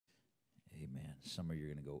Some of you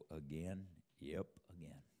are going to go, again? Yep,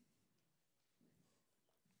 again.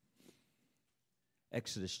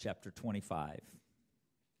 Exodus chapter 25.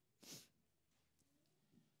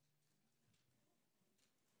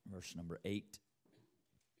 Verse number 8.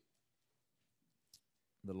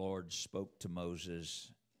 The Lord spoke to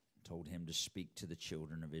Moses, told him to speak to the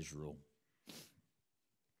children of Israel.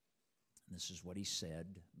 This is what he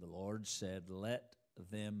said. The Lord said, "Let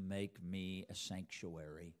them make me a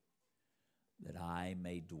sanctuary, that I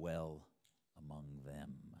may dwell among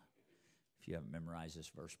them." If you haven't memorized this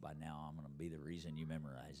verse by now, I'm going to be the reason you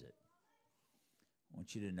memorize it. I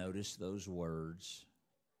want you to notice those words,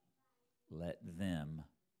 "Let them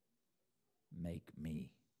make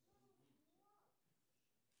me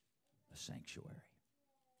a sanctuary."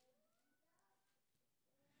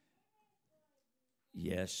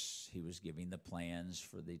 Yes, he was giving the plans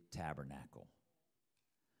for the tabernacle,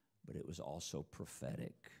 but it was also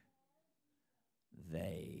prophetic.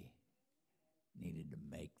 They needed to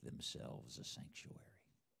make themselves a sanctuary.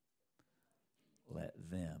 Let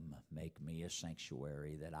them make me a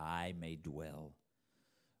sanctuary, that I may dwell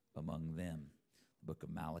among them. Book of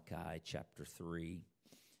Malachi, chapter 3.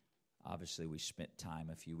 Obviously, we spent time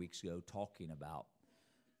a few weeks ago talking about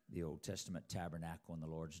the Old Testament tabernacle and the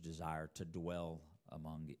Lord's desire to dwell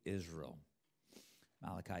among Israel.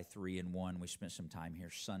 Malachi 3:1, we spent some time here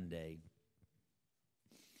Sunday.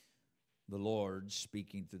 The Lord,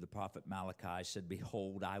 speaking through the prophet Malachi, said,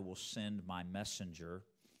 "Behold, I will send my messenger,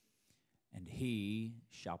 and he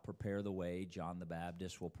shall prepare the way." John the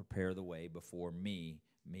Baptist will prepare the way before me.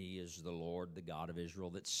 Me is the Lord, the God of Israel,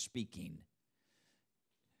 that's speaking.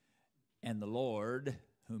 "And the Lord,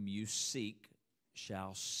 whom you seek,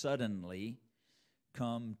 shall suddenly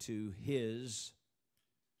come to his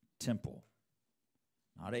temple."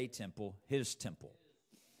 Not a temple, his temple.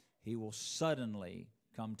 He will suddenly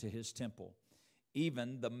come to his temple.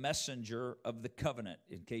 "Even the messenger of the covenant."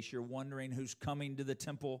 In case you're wondering who's coming to the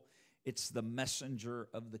temple, it's the messenger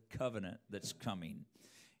of the covenant that's coming.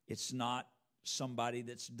 It's not somebody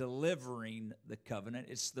that's delivering the covenant.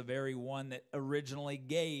 It's the very one that originally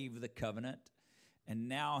gave the covenant. And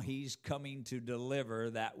now he's coming to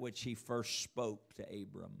deliver that which he first spoke to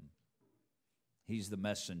Abram. He's the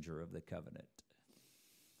messenger of the covenant.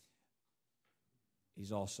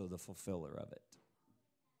 He's also the fulfiller of it.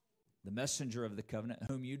 "The messenger of the covenant,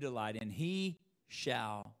 whom you delight in, he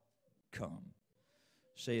shall come,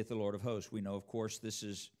 saith the Lord of hosts." We know, of course, this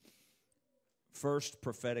is first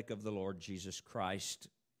prophetic of the Lord Jesus Christ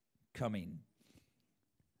coming.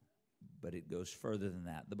 But it goes further than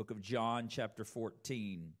that. The book of John, chapter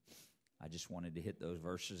 14. I just wanted to hit those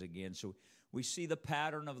verses again. So we see the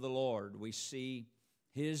pattern of the Lord. We see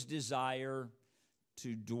his desire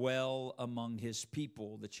to dwell among his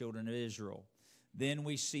people, the children of Israel. Then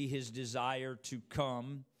we see his desire to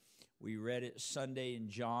come. We read it Sunday in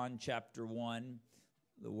John chapter 1.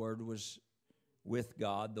 The Word was with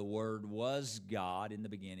God. The Word was God in the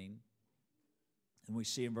beginning. And we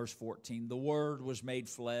see in verse 14, the Word was made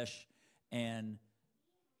flesh and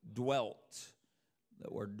dwelt. The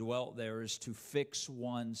word dwelt there is to fix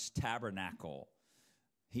one's tabernacle.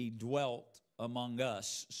 He dwelt among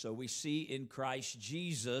us. So we see in Christ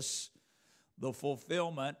Jesus the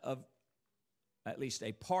fulfillment of, at least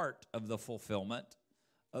a part of the fulfillment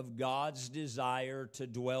of God's desire to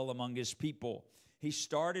dwell among his people. He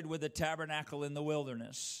started with a tabernacle in the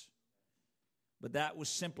wilderness, but that was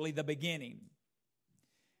simply the beginning.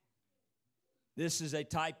 This is a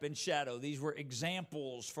type and shadow. These were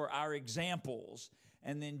examples for our examples.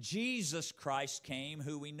 And then Jesus Christ came,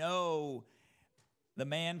 who we know the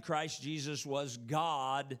man Christ Jesus was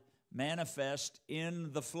God manifest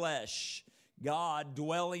in the flesh. God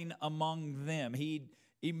dwelling among them.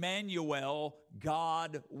 Emmanuel,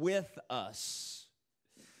 God with us.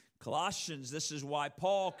 Colossians, this is why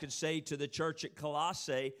Paul could say to the church at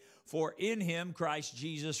Colossae, "For in him," Christ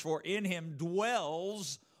Jesus, "for in him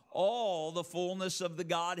dwells all the fullness of the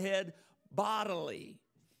Godhead bodily."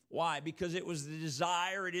 Why? Because it is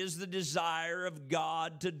the desire of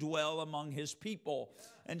God to dwell among his people.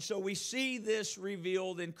 And so we see this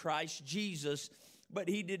revealed in Christ Jesus, but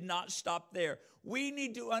he did not stop there. We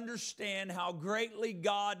need to understand how greatly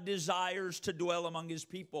God desires to dwell among his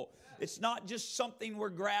people. It's not just something we're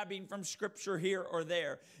grabbing from Scripture here or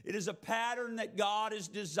there. It is a pattern that God is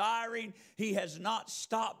desiring. He has not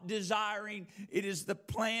stopped desiring. It is the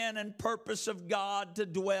plan and purpose of God to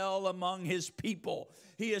dwell among his people.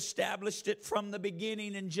 He established it from the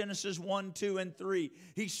beginning in Genesis 1, 2, and 3.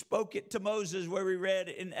 He spoke it to Moses where we read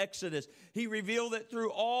in Exodus. He revealed it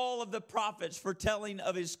through all of the prophets foretelling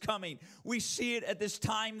of his coming. We see see it at this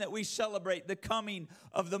time that we celebrate the coming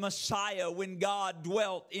of the Messiah, when God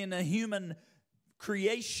dwelt in a human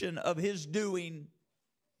creation of His doing,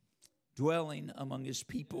 dwelling among His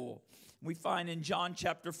people. We find in John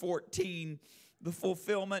chapter 14 the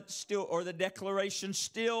fulfillment still, or the declaration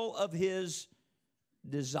still, of His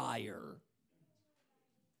desire.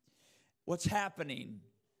 What's happening?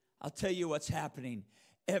 I'll tell you what's happening.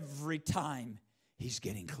 Every time He's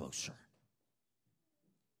getting closer.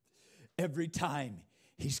 Every time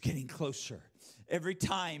He's getting closer. Every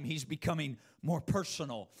time He's becoming more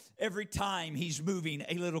personal. Every time He's moving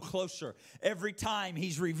a little closer. Every time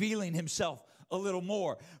He's revealing Himself a little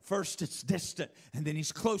more. First it's distant, and then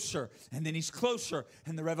He's closer, and then He's closer,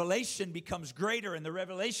 and the revelation becomes greater, and the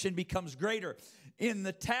revelation becomes greater. In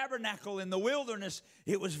the tabernacle in the wilderness,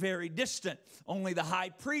 it was very distant. Only the high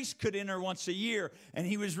priest could enter once a year, and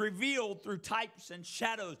He was revealed through types and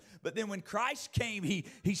shadows. But then when Christ came,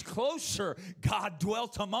 He's closer. God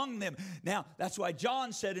dwelt among them. Now, that's why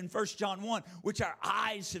John said in 1 John 1, which our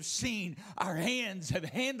eyes have seen, our hands have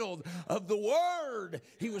handled of the Word.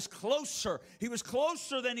 He was closer. He was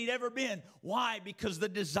closer than He'd ever been. Why? Because the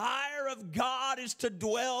desire of God is to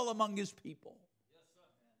dwell among His people.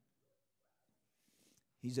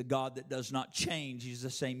 He's a God that does not change. He's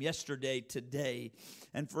the same yesterday, today,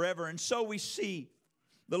 and forever. And so we see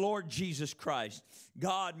the Lord Jesus Christ,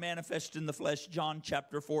 God manifest in the flesh, John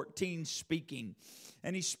chapter 14, speaking.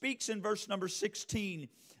 And He speaks in verse number 16,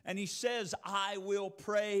 and He says, I will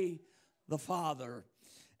pray the Father,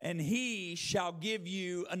 and He shall give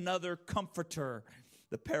you another comforter,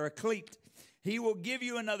 the Paraclete. He will give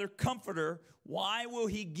you another comforter. Why will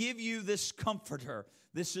He give you this comforter?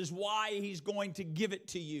 This is why He's going to give it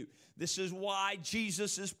to you. This is why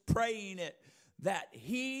Jesus is praying it, that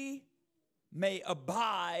He may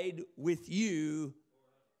abide with you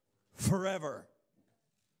forever.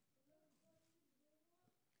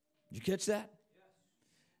 Did you catch that?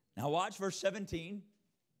 Now watch verse 17.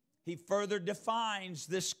 He further defines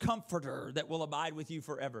this comforter that will abide with you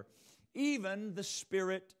forever. Even the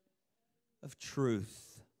Spirit of truth.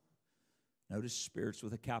 Notice spirits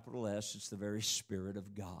with a capital S. It's the very Spirit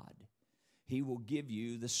of God. He will give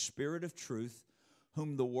you the Spirit of truth,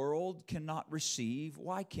 whom the world cannot receive.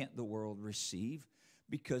 Why can't the world receive?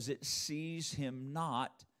 Because it sees Him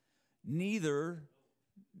not, neither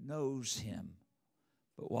knows Him.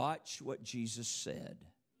 But watch what Jesus said.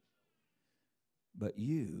 But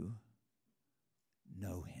you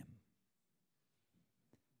know Him.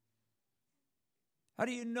 How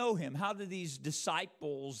do you know Him? How do these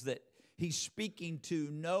disciples that He's speaking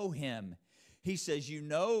to know Him? He says, you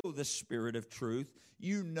know the Spirit of truth.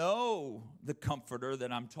 You know the Comforter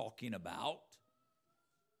that I'm talking about.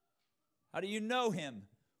 How do you know Him?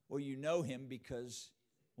 Well, you know Him because,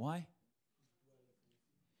 why?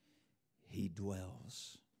 He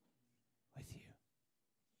dwells with you.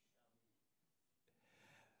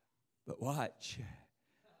 But watch,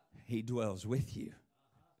 He dwells with you.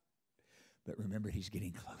 But remember, He's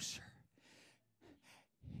getting closer.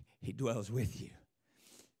 He dwells with you,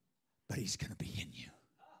 but He's going to be in you.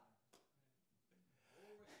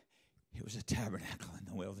 It was a tabernacle in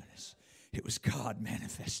the wilderness. It was God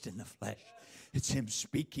manifest in the flesh. It's Him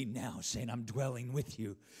speaking now, saying, I'm dwelling with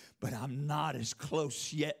you, but I'm not as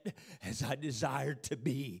close yet as I desire to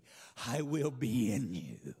be. I will be in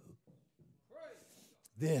you.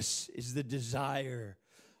 This is the desire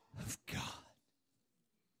of God.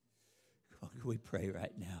 Can we pray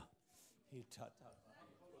right now?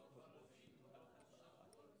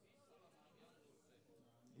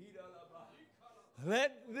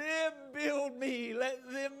 Let them build me. Let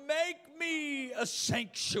them make me a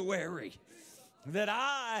sanctuary that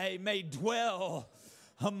I may dwell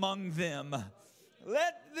among them.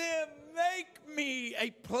 Let them make me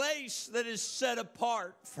a place that is set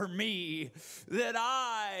apart for me, that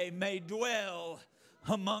I may dwell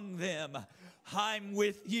among them. I'm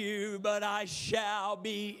with you, but I shall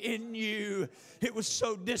be in you. It was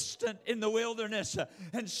so distant in the wilderness,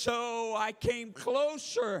 and so I came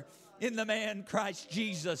closer in the man Christ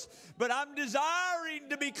Jesus. But I'm desiring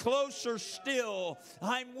to be closer still.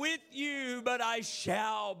 I'm with you, but I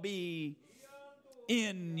shall be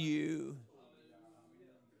in you.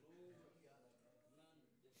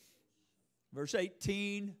 Verse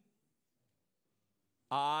 18.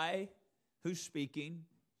 I, who's speaking?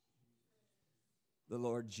 The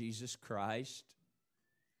Lord Jesus Christ.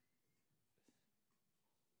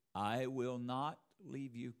 I will not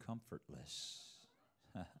leave you comfortless.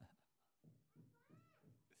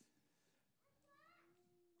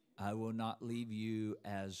 I will not leave you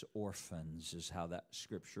as orphans, is how that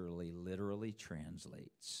scripturally, literally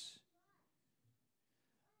translates.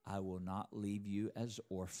 I will not leave you as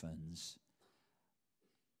orphans.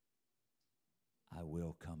 I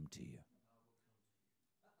will come to you.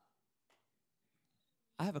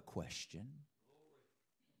 I have a question.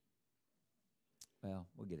 Well,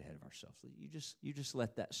 we'll get ahead of ourselves. You just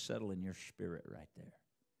let that settle in your spirit right there.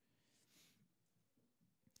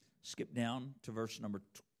 Skip down to verse number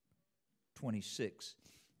 26.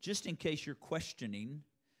 Just in case you're questioning,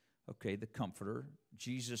 okay, the Comforter.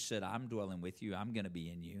 Jesus said, I'm dwelling with you. I'm going to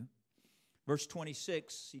be in you. Verse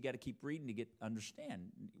 26, you got to keep reading to get understand.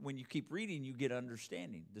 When you keep reading, you get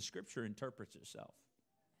understanding. The Scripture interprets itself.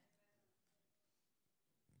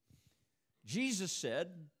 Jesus said,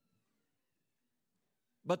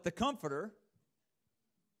 but the Comforter,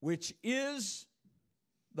 which is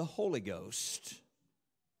the Holy Ghost.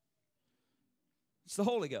 It's the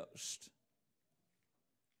Holy Ghost.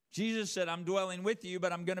 Jesus said, I'm dwelling with you,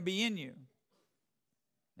 but I'm going to be in you.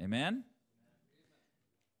 Amen?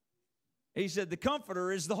 He said, the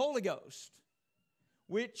Comforter is the Holy Ghost,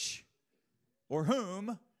 which, or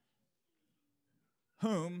whom,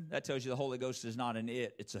 that tells you the Holy Ghost is not an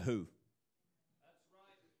it, it's a who.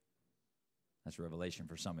 That's revelation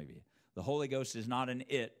for some of you. The Holy Ghost is not an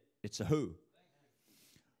it, it's a who.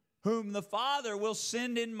 Whom the Father will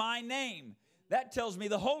send in my name. That tells me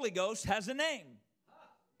the Holy Ghost has a name.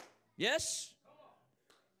 Yes?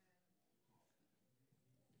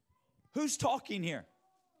 Who's talking here?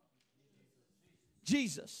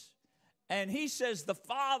 Jesus. And he says the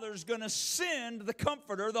Father's going to send the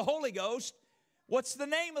Comforter, the Holy Ghost. What's the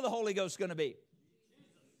name of the Holy Ghost going to be?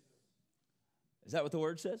 Is that what the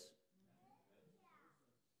Word says?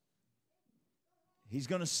 He's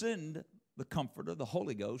going to send the Comforter, the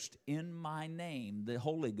Holy Ghost, in my name. The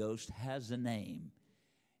Holy Ghost has a name.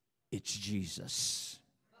 It's Jesus.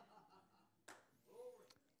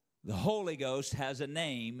 The Holy Ghost has a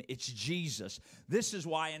name. It's Jesus. This is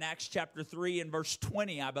why in Acts chapter 3 and verse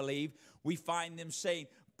 20, I believe, we find them saying,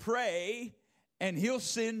 pray and he'll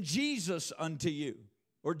send Jesus unto you.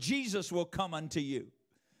 Or Jesus will come unto you.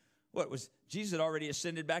 What was, Jesus had already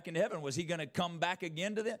ascended back into heaven. Was he going to come back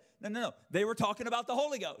again to them? No. They were talking about the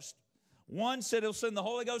Holy Ghost. One said he'll send the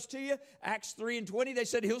Holy Ghost to you. Acts 3 and 20, they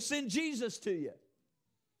said he'll send Jesus to you.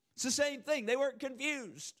 It's the same thing. They weren't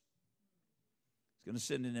confused. He's going to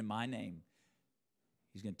send it in my name.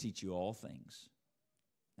 He's going to teach you all things.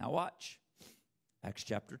 Now watch. Acts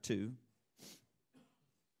chapter 2.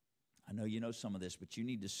 I know you know some of this, but you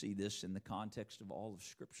need to see this in the context of all of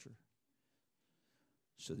Scripture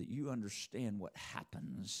so that you understand what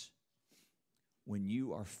happens when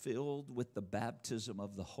you are filled with the baptism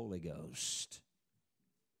of the Holy Ghost.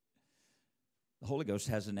 The Holy Ghost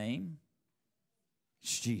has a name.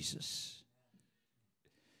 It's Jesus.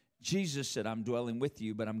 Jesus said, I'm dwelling with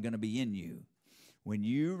you, but I'm going to be in you. When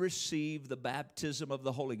you receive the baptism of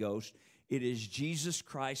the Holy Ghost, it is Jesus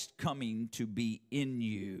Christ coming to be in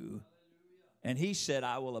you. And he said,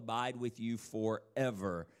 I will abide with you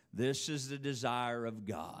forever. This is the desire of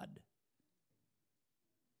God.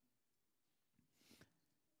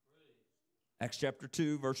 Acts chapter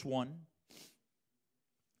 2, verse 1.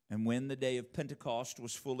 And when the day of Pentecost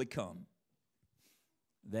was fully come,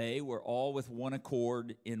 they were all with one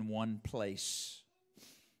accord in one place.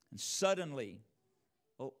 And suddenly,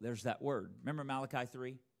 oh, there's that word. Remember Malachi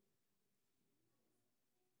 3?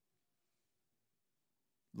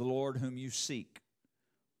 The Lord whom you seek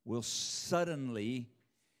will suddenly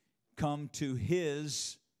come to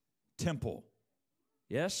his temple.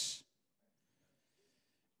 Yes?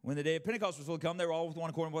 When the day of Pentecost was fully come, they were all with one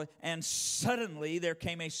accord. And suddenly there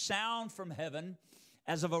came a sound from heaven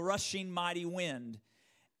as of a rushing mighty wind.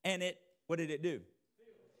 And what did it do?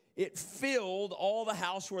 It filled all the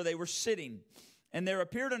house where they were sitting. And there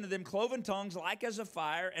appeared unto them cloven tongues like as a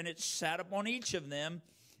fire, and it sat upon each of them.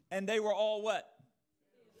 And they were all what?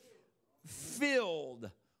 Filled.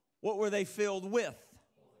 What were they filled with?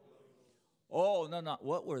 Oh, no, not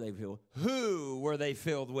what were they filled with? Who were they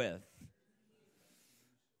filled with?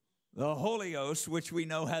 The Holy Ghost, which we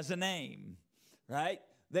know has a name, right?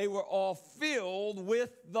 They were all filled with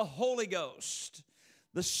the Holy Ghost.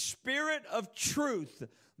 The Spirit of truth,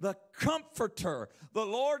 the Comforter, the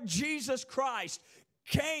Lord Jesus Christ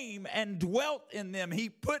came and dwelt in them. He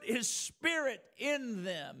put His Spirit in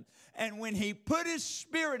them. And when He put His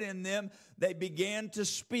Spirit in them, they began to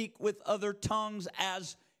speak with other tongues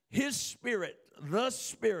as His Spirit, the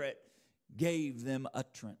Spirit, gave them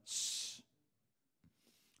utterance.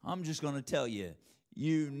 I'm just going to tell you,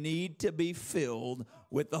 you need to be filled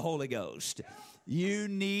with the Holy Ghost. You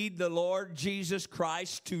need the Lord Jesus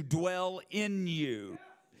Christ to dwell in you.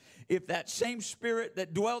 if that same Spirit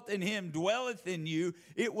that dwelt in him dwelleth in you,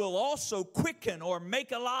 it will also quicken or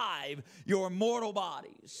make alive your mortal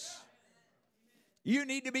bodies. You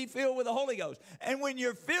need to be filled with the Holy Ghost. And when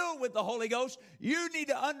you're filled with the Holy Ghost, you need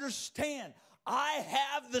to understand, I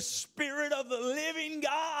have the Spirit of the living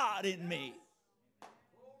God in me.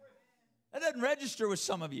 That doesn't register with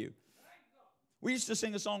some of you. We used to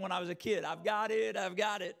sing a song when I was a kid. I've got it, I've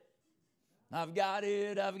got it. I've got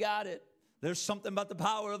it, I've got it. There's something about the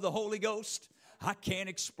power of the Holy Ghost. I can't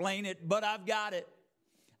explain it, but I've got it.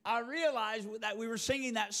 I realized that we were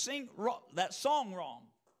singing that song wrong.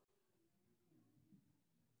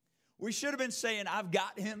 We should have been saying, I've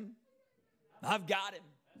got him. I've got him.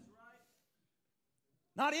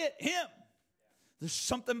 Not it, him. There's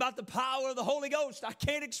something about the power of the Holy Ghost. I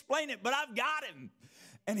can't explain it, but I've got him.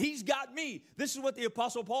 And he's got me. This is what the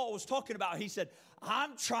Apostle Paul was talking about. He said,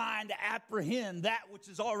 I'm trying to apprehend that which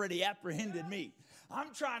has already apprehended me.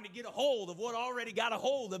 I'm trying to get a hold of what already got a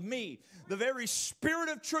hold of me. The very Spirit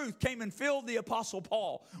of truth came and filled the Apostle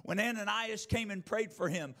Paul when Ananias came and prayed for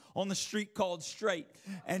him on the street called Straight.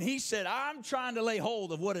 And he said, I'm trying to lay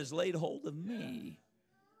hold of what has laid hold of me.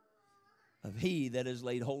 Of he that has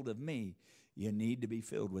laid hold of me. You need to be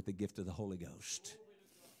filled with the gift of the Holy Ghost.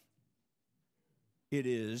 It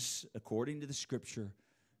is, according to the Scripture,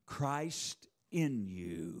 Christ in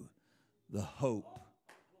you, the hope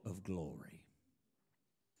of glory.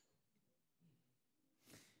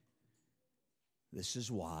 This is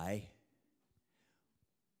why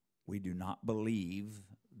we do not believe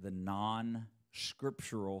the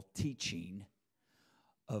non-scriptural teaching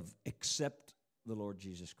of accept the Lord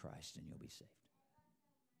Jesus Christ and you'll be saved.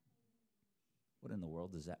 What in the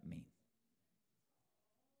world does that mean?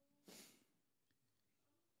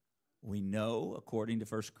 We know, according to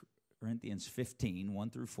 1 Corinthians 15, 1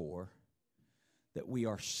 through 4, that we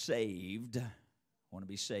are saved. Want to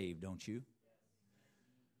be saved, don't you?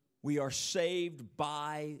 We are saved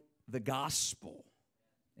by the gospel.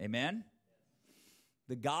 Amen?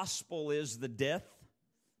 The gospel is the death,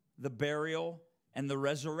 the burial, and the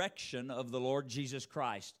resurrection of the Lord Jesus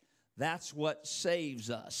Christ. That's what saves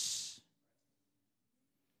us.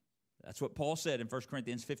 That's what Paul said in 1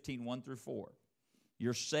 Corinthians 15, 1 through 4.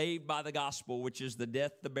 You're saved by the gospel, which is the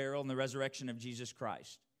death, the burial, and the resurrection of Jesus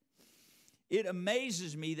Christ. It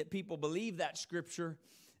amazes me that people believe that scripture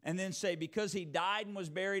and then say, because he died and was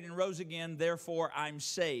buried and rose again, therefore I'm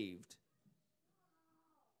saved.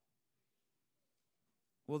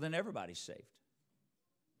 Well, then everybody's saved.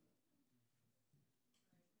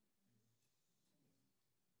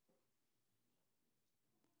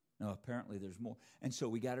 No, apparently there's more. And so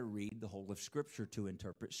we got to read the whole of Scripture to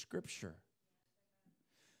interpret Scripture.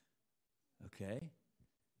 Okay?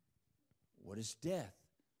 What is death?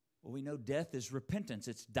 Well, we know death is repentance.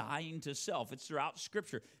 It's dying to self. It's throughout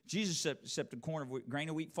Scripture. Jesus said, except a grain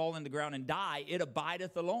of wheat fall in the ground and die, it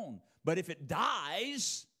abideth alone. But if it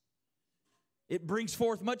dies, it brings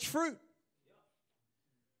forth much fruit.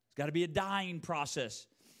 It's got to be a dying process.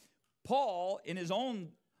 Paul, in his own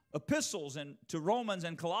epistles and to Romans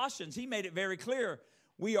and Colossians, he made it very clear.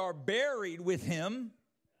 We are buried with him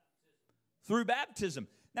through baptism.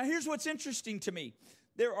 Now, here's what's interesting to me.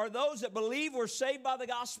 There are those that believe we're saved by the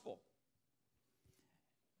gospel.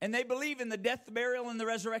 And they believe in the death, the burial, and the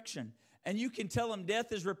resurrection. And you can tell them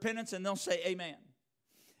death is repentance, and they'll say amen.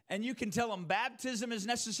 And you can tell them baptism is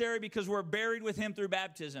necessary because we're buried with him through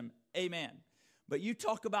baptism. Amen. But you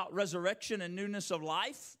talk about resurrection and newness of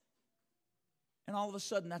life, and all of a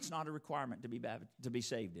sudden, that's not a requirement to be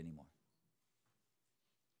saved anymore.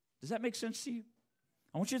 Does that make sense to you?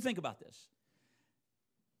 I want you to think about this.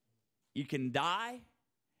 You can die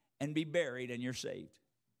and be buried and you're saved,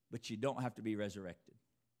 but you don't have to be resurrected.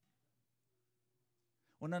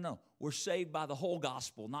 Well, no. We're saved by the whole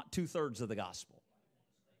gospel, not 2/3 of the gospel.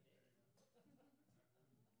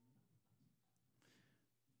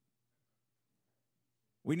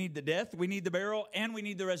 We need the death, we need the burial, and we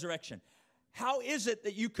need the resurrection. How is it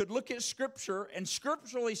that you could look at Scripture and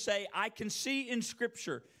scripturally say, I can see in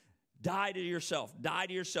Scripture, die to yourself,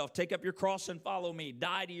 take up your cross and follow me,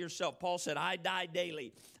 die to yourself. Paul said, I die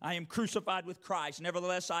daily. I am crucified with Christ.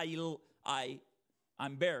 Nevertheless, I'm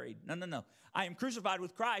buried. No. I am crucified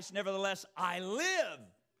with Christ. Nevertheless, I live.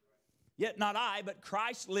 Yet not I, but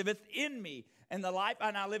Christ liveth in me. And the life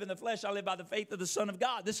I now live in the flesh, I live by the faith of the Son of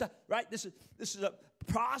God. This is a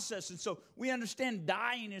process. And so we understand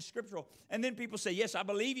dying is scriptural. And then people say, yes, I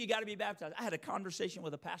believe you got to be baptized. I had a conversation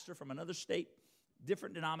with a pastor from another state,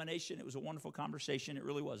 different denomination. It was a wonderful conversation. It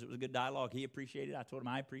really was. It was a good dialogue. He appreciated it. I told him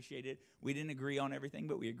I appreciated it. We didn't agree on everything,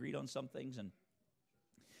 but we agreed on some things.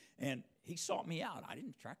 And he sought me out. I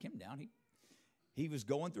didn't track him down. he was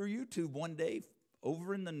going through YouTube one day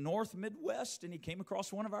over in the North Midwest, and he came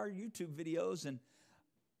across one of our YouTube videos, and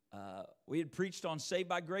we had preached on saved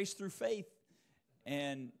by grace through faith,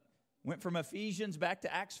 and went from Ephesians back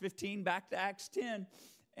to Acts 15, back to Acts 10,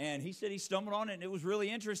 and he said he stumbled on it, and it was really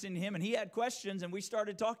interesting to him, and he had questions, and we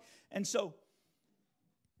started talking, and so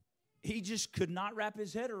he just could not wrap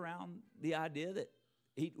his head around the idea that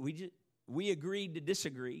we agreed to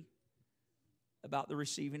disagree about the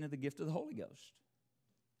receiving of the gift of the Holy Ghost.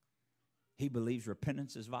 He believes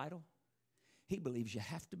repentance is vital. He believes you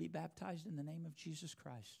have to be baptized in the name of Jesus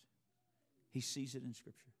Christ. He sees it in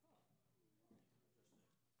Scripture.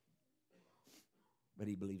 But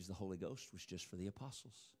he believes the Holy Ghost was just for the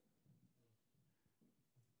apostles.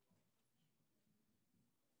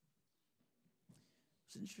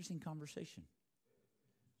 It's an interesting conversation.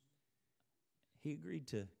 He agreed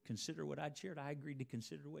to consider what I'd shared. I agreed to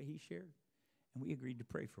consider what he shared. And we agreed to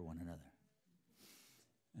pray for one another.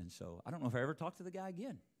 And so I don't know if I ever talked to the guy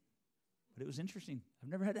again. But it was interesting. I've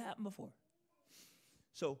never had that happen before.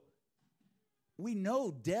 So we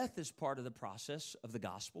know death is part of the process of the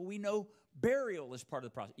gospel. We know burial is part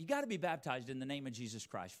of the process. You got to be baptized in the name of Jesus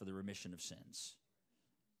Christ for the remission of sins.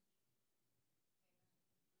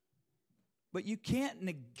 But you can't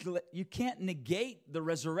negate the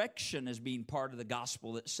resurrection as being part of the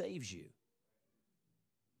gospel that saves you.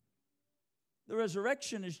 The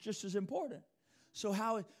resurrection is just as important. So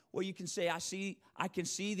how, well, you can say, I can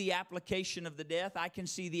see the application of the death. I can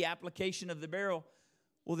see the application of the burial.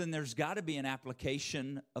 Well, then there's got to be an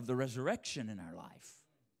application of the resurrection in our life.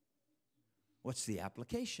 What's the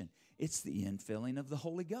application? It's the infilling of the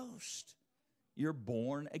Holy Ghost. You're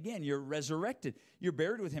born again. You're resurrected. You're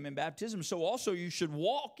buried with him in baptism. So also you should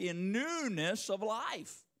walk in newness of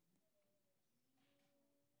life.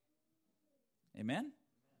 Amen?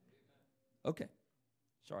 Okay.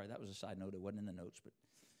 Sorry, that was a side note. It wasn't in the notes. But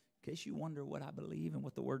in case you wonder what I believe and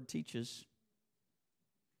what the Word teaches,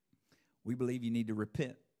 we believe you need to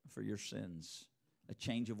repent for your sins. A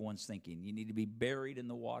change of one's thinking. You need to be buried in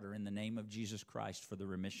the water in the name of Jesus Christ for the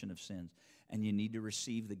remission of sins. And you need to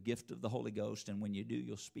receive the gift of the Holy Ghost. And when you do,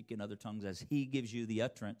 you'll speak in other tongues as he gives you the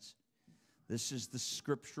utterance. This is the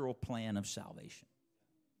scriptural plan of salvation.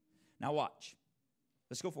 Now watch.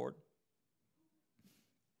 Let's go forward.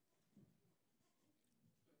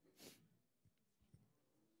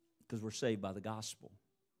 Because we're saved by the gospel.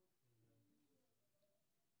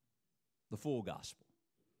 The full gospel.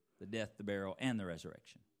 The death, the burial, and the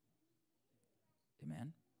resurrection.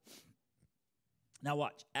 Amen. Now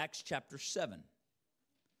watch. Acts chapter 7.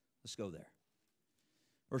 Let's go there.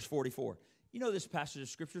 Verse 44. You know this passage of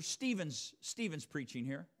Scripture. Stephen's preaching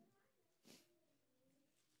here.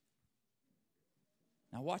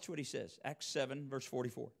 Now watch what he says. Acts 7, verse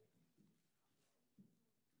 44.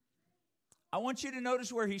 I want you to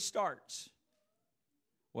notice where he starts.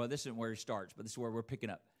 Well, this isn't where he starts, but this is where we're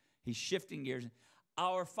picking up. He's shifting gears.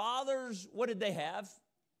 Our fathers, what did they have?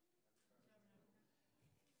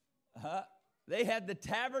 They had the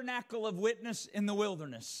tabernacle of witness in the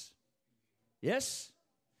wilderness. Yes?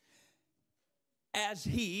 As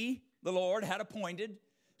he, the Lord, had appointed,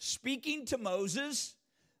 speaking to Moses,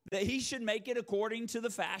 that he should make it according to the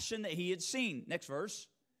fashion that he had seen. Next verse.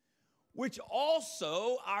 Which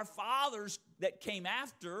also our fathers that came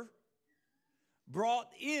after brought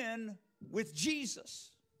in with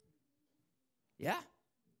Jesus. Yeah.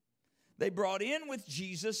 They brought in with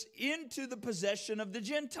Jesus into the possession of the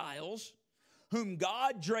Gentiles, whom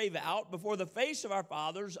God drave out before the face of our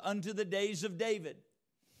fathers unto the days of David.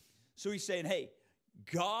 So he's saying, hey,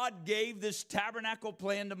 God gave this tabernacle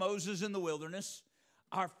plan to Moses in the wilderness.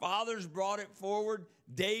 Our fathers brought it forward.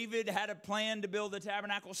 David had a plan to build the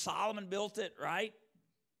tabernacle. Solomon built it, right?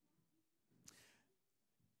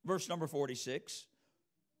 Verse number 46.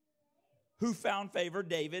 Who found favor,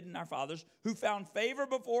 David and our fathers, who found favor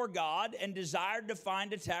before God and desired to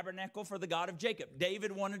find a tabernacle for the God of Jacob.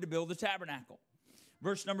 David wanted to build a tabernacle.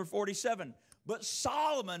 Verse number 47. But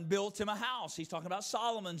Solomon built him a house. He's talking about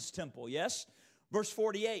Solomon's temple, yes? Verse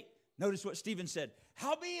 48. Notice what Stephen said.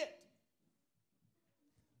 Howbeit,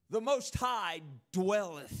 the Most High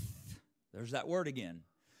dwelleth. There's that word again.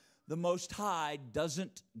 The Most High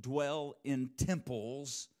doesn't dwell in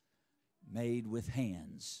temples made with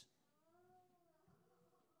hands.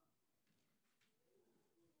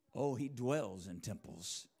 Oh, he dwells in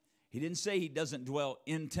temples. He didn't say he doesn't dwell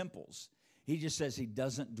in temples. He just says he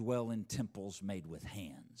doesn't dwell in temples made with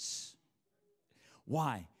hands.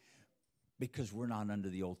 Why? Because we're not under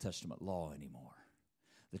the Old Testament law anymore.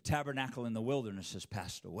 The tabernacle in the wilderness has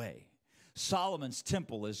passed away. Solomon's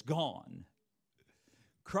temple is gone.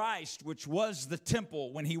 Christ, which was the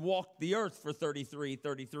temple when he walked the earth for 33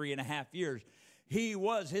 and a half years,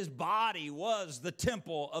 his body was the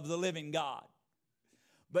temple of the living God.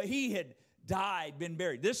 But he had died, been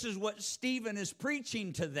buried. This is what Stephen is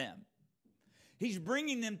preaching to them. He's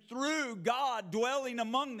bringing them through God dwelling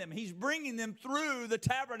among them. He's bringing them through the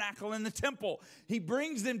tabernacle and the temple. He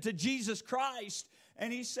brings them to Jesus Christ,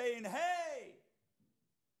 and he's saying, hey,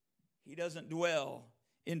 he doesn't dwell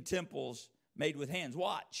in temples made with hands.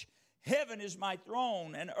 Watch. Heaven is my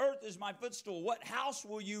throne, and earth is my footstool. What house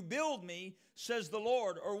will you build me, says the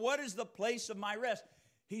Lord, or what is the place of my rest?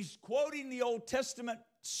 He's quoting the Old Testament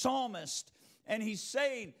psalmist, and he's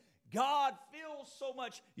saying, God feels so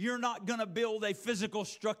much, you're not going to build a physical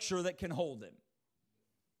structure that can hold him.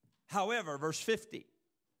 However, verse 50,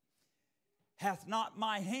 hath not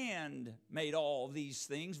my hand made all these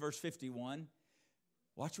things? Verse 51,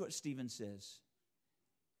 watch what Stephen says.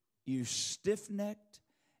 You stiff-necked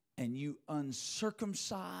and you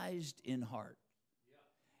uncircumcised in heart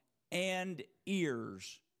and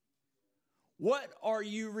ears. What are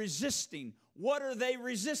you resisting? What are they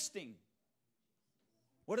resisting?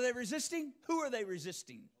 What are they resisting? Who are they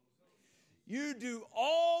resisting? You do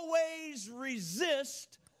always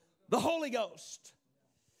resist the Holy Ghost.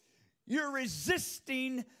 You're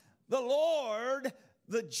resisting the Lord,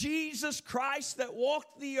 the Jesus Christ that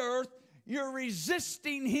walked the earth. You're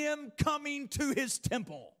resisting him coming to his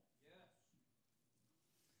temple.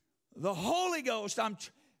 The Holy Ghost,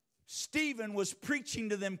 Stephen was preaching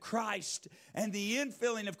to them Christ and the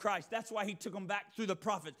infilling of Christ. That's why he took them back through the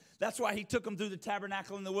prophets. That's why he took them through the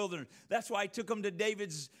tabernacle in the wilderness. That's why he took them to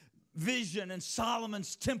David's vision and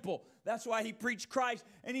Solomon's temple. That's why he preached Christ.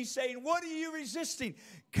 And he's saying, what are you resisting?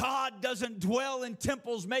 God doesn't dwell in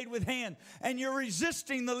temples made with hands. And you're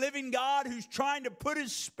resisting the living God who's trying to put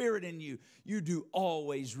his Spirit in you. You do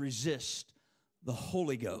always resist the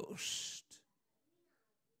Holy Ghost.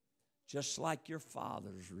 Just like your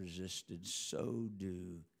fathers resisted, so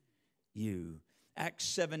do you. Acts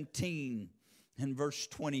 17 and verse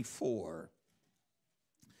 24.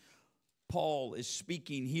 Paul is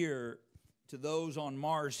speaking here to those on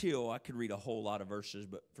Mars Hill. I could read a whole lot of verses,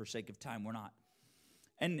 but for sake of time, we're not.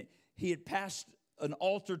 And he had passed an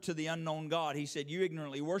altar to the unknown God. He said, you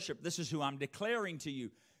ignorantly worship. This is who I'm declaring to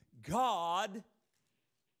you. God.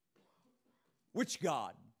 Which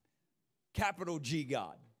God? Capital G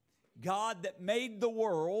God. God that made the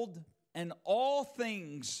world and all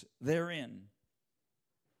things therein.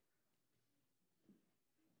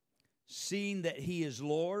 Seeing that he is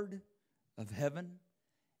Lord of heaven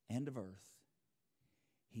and of earth,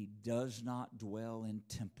 he does not dwell in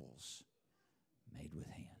temples made with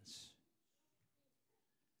hands.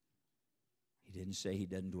 He didn't say he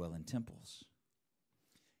doesn't dwell in temples.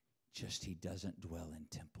 Just he doesn't dwell in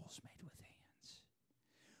temples made with hands.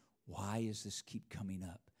 Why does this keep coming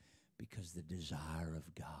up? Because the desire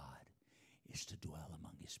of God is to dwell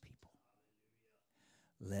among his people.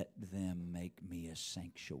 Let them make me a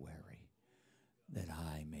sanctuary that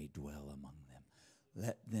I may dwell among them.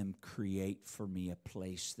 Let them create for me a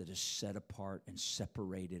place that is set apart and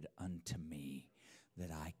separated unto me, that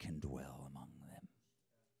I can dwell among them.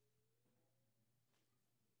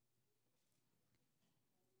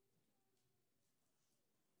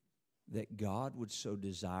 That God would so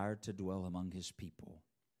desire to dwell among his people.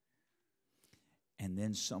 And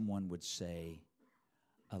then someone would say,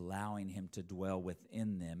 allowing him to dwell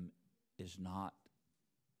within them is not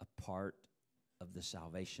a part of the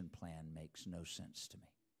salvation plan, makes no sense to me.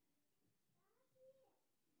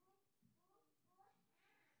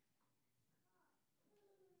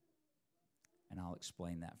 And I'll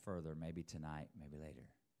explain that further, maybe tonight, maybe later.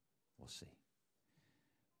 We'll see.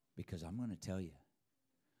 Because I'm going to tell you,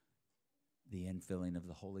 the infilling of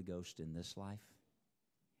the Holy Ghost in this life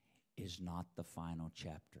is not the final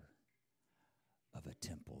chapter of a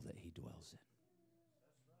temple that he dwells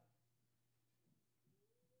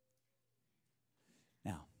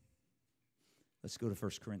in. Now, let's go to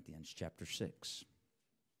 1 Corinthians chapter 6.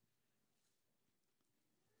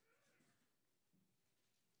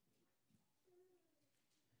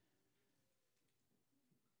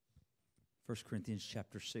 First Corinthians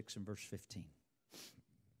chapter 6 and verse 15.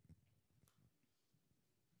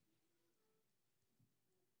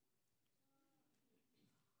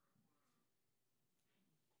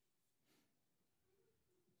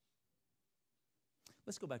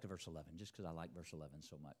 'Let's go back to verse 11, just because I like verse 11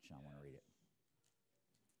 so much, and I want to read it.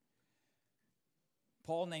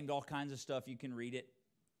 Paul named all kinds of stuff. You can read it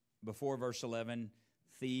before verse 11.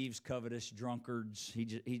 Thieves, covetous, drunkards,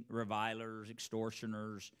 revilers,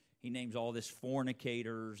 extortioners. He names all this: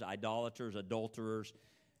 fornicators, idolaters, adulterers.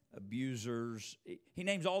 abusers. He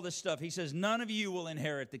names all this stuff. He says, none of you will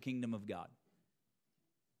inherit the kingdom of God.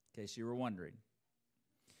 In case you were wondering.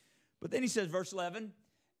 But then he says, verse 11,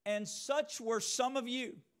 and such were some of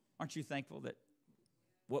you. Aren't you thankful that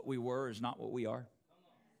what we were is not what we are?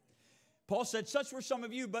 Paul said, such were some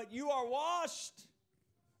of you, but you are washed.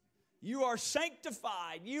 You are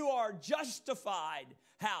sanctified. You are justified.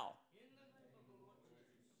 How?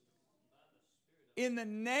 In the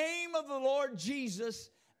name of the Lord Jesus,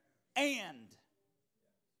 and.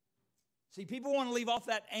 See, people want to leave off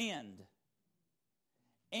that and.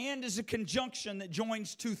 And is a conjunction that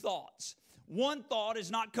joins two thoughts. One thought is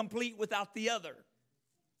not complete without the other.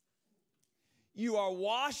 You are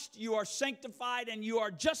washed, you are sanctified, and you are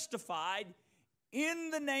justified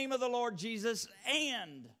in the name of the Lord Jesus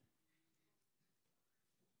and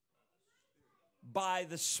by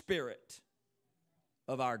the Spirit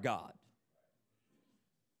of our God.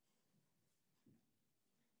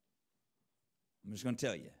 I'm just going to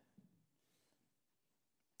tell you.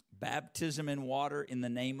 Baptism in water in the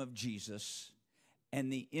name of Jesus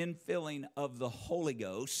and the infilling of the Holy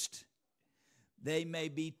Ghost, they may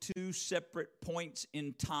be two separate points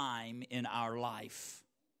in time in our life.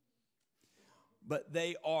 But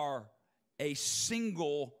they are a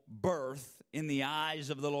single birth in the eyes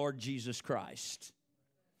of the Lord Jesus Christ.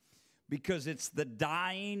 Because it's the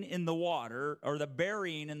dying in the water, or the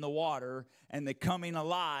burying in the water, and the coming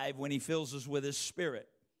alive when He fills us with His Spirit.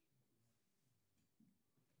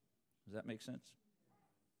 Does that make sense?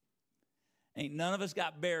 Ain't none of us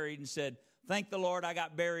got buried and said, thank the Lord I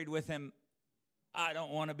got buried with Him. I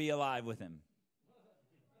don't want to be alive with Him.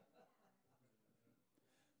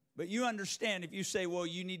 But you understand if you say, well,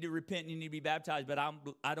 you need to repent and you need to be baptized, but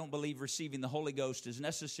I don't believe receiving the Holy Ghost is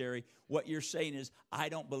necessary. What you're saying is, I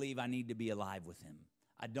don't believe I need to be alive with Him.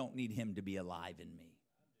 I don't need Him to be alive in me.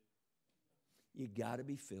 You got to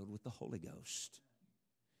be filled with the Holy Ghost.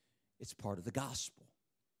 It's part of the gospel.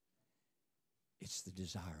 It's the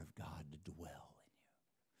desire of God to dwell in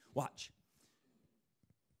you. Watch.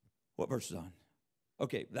 What verse is on?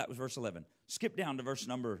 Okay, that was verse 11. Skip down to verse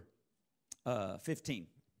number 15.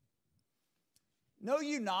 Know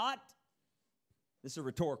you not, this is a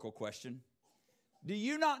rhetorical question, do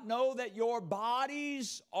you not know that your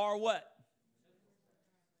bodies are what?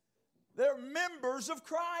 They're members of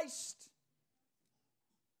Christ.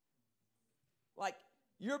 Like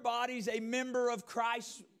your body's a member of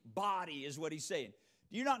Christ's body is what he's saying.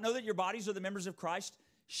 Do you not know that your bodies are the members of Christ?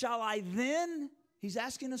 Shall I then, he's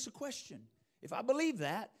asking us a question. If I believe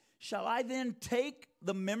that, shall I then take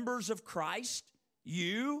the members of Christ?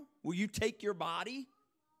 Will you take your body?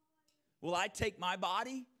 Will I take my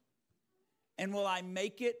body? And will I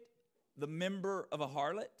make it the member of a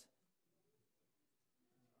harlot?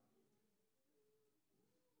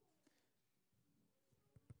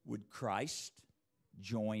 Would Christ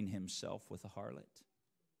join himself with a harlot?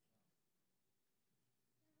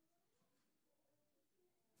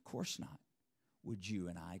 Of course not. Would you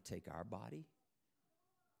and I take our body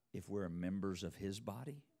if we're members of his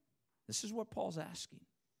body? This is what Paul's asking.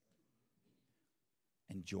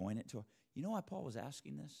 And join it to... You know why Paul was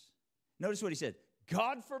asking this? Notice what he said.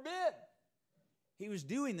 God forbid. He was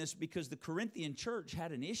doing this because the Corinthian church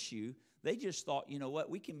had an issue. They just thought, you know what,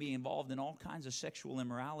 we can be involved in all kinds of sexual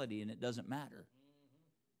immorality and it doesn't matter.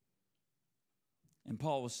 And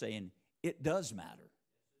Paul was saying, it does matter.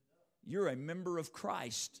 You're a member of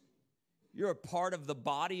Christ. You're a part of the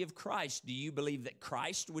body of Christ. Do you believe that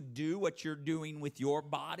Christ would do what you're doing with your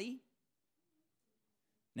body?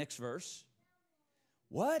 Next verse.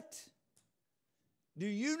 What? Do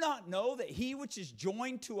you not know that he which is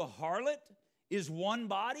joined to a harlot is one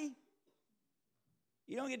body?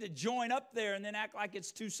 You don't get to join up there and then act like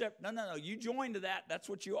it's two separate. No. You join to that. That's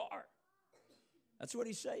what you are. That's what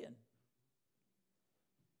he's saying.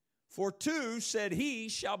 For two, said he,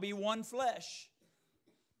 shall be one flesh.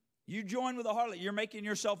 You join with a harlot. You're making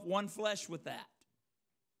yourself one flesh with that.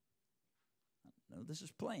 No, this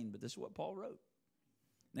is plain, but this is what Paul wrote.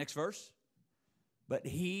 Next verse. But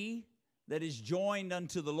he that is joined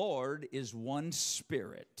unto the Lord is one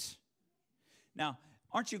spirit. Now,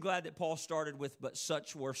 aren't you glad that Paul started with, but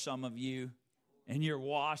such were some of you, and you're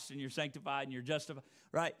washed, and you're sanctified, and you're justified,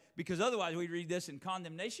 right? Because otherwise we read this and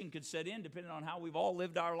condemnation could set in depending on how we've all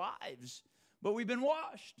lived our lives. But we've been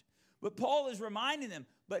washed. But Paul is reminding them,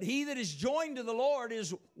 but he that is joined to the Lord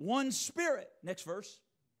is one spirit. Next verse.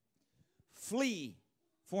 Flee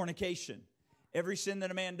fornication. Every sin that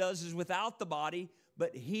a man does is without the body,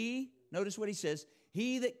 but he, notice what he says,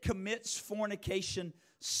 he that commits fornication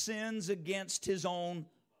sins against his own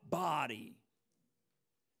body.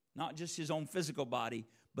 Not just his own physical body,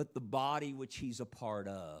 but the body which he's a part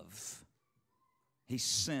of. He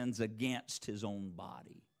sins against his own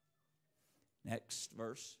body. Next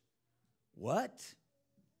verse. What?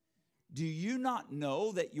 Do you not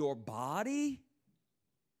know that your body?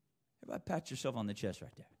 Everybody pat yourself on the chest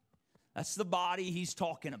right there. That's the body he's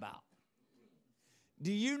talking about.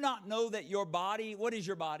 Do you not know that your body, what is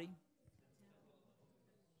your body?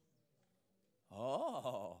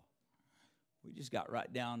 Oh, we just got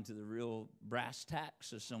right down to the real brass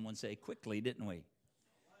tacks, as someone say, quickly, didn't we?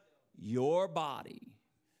 Your body,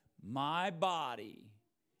 my body,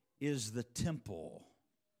 is the temple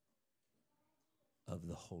of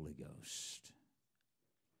the Holy Ghost.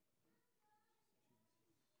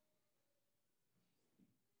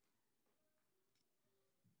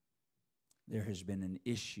 There has been an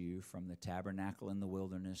issue from the tabernacle in the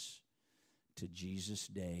wilderness to Jesus'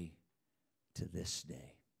 day to this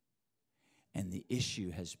day. And the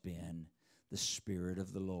issue has been the Spirit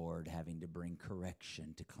of the Lord having to bring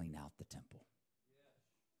correction to clean out the temple.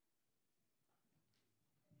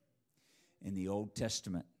 In the Old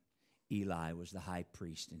Testament, Eli was the high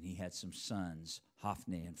priest, and he had some sons,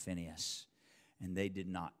 Hophni and Phinehas, and they did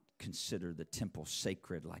not consider the temple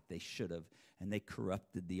sacred like they should have, and they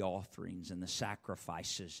corrupted the offerings and the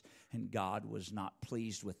sacrifices, and God was not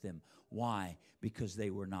pleased with them. Why? Because they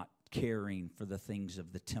were not caring for the things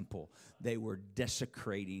of the temple. They were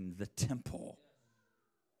desecrating the temple.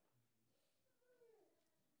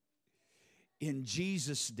 In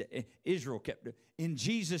Jesus' day, Israel kept it. In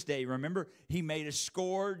Jesus' day, remember, he made a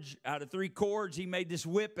scourge out of 3 cords. He made this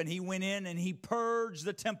whip, and he went in and he purged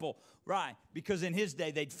the temple. Right, because in his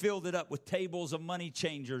day, they'd filled it up with tables of money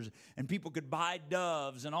changers, and people could buy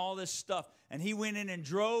doves and all this stuff. And he went in and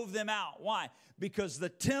drove them out. Why? Because the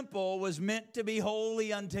temple was meant to be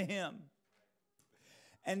holy unto him.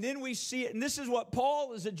 And then we see it, and this is what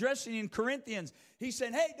Paul is addressing in Corinthians. He's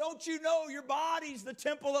saying, hey, don't you know your body's the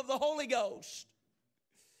temple of the Holy Ghost?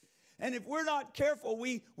 And if we're not careful,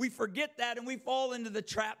 we forget that, and we fall into the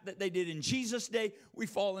trap that they did in Jesus' day. We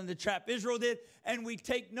fall into the trap Israel did, and we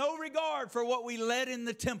take no regard for what we let in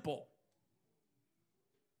the temple.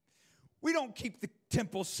 We don't keep the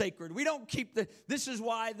temple sacred. We don't keep this is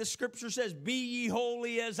why the scripture says, be ye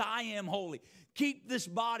holy as I am holy. Keep this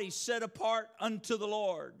body set apart unto the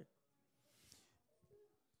Lord.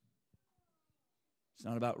 It's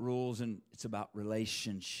not about rules, and it's about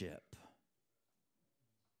relationship.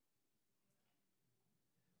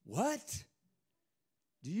 What?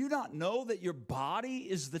 Do you not know that your body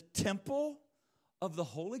is the temple of the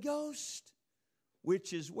Holy Ghost?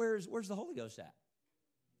 Which is, where's the Holy Ghost at?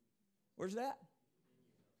 Where's that?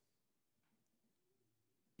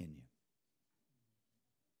 In you.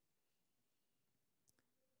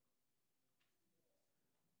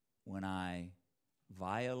 When I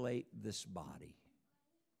violate this body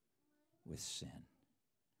with sin,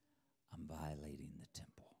 I'm violating the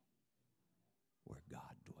temple where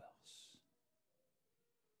God dwells.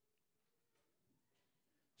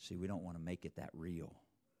 See, we don't want to make it that real.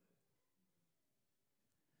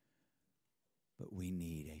 But we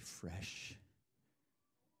need a fresh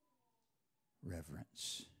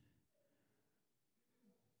reverence.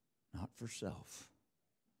 Not for self,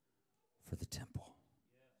 for the temple.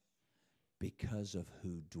 Because of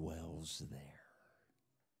who dwells there.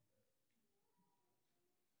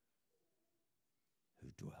 Who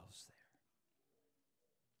dwells there.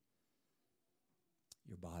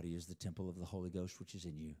 Your body is the temple of the Holy Ghost, which is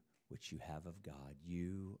in you, which you have of God.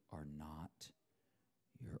 You are not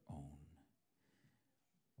your own.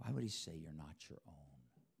 Why would he say you're not your own?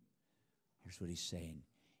 Here's what he's saying.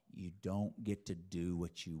 You don't get to do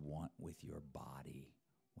what you want with your body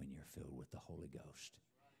when you're filled with the Holy Ghost,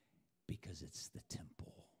 because it's the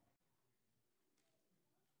temple.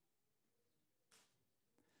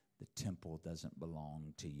 The temple doesn't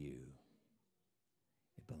belong to you.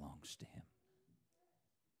 It belongs to him.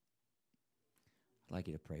 I'd like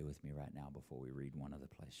you to pray with me right now before we read one other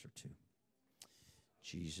place or two.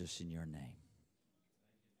 Jesus, in your name.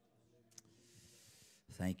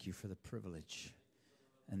 Thank you for the privilege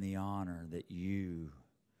and the honor that you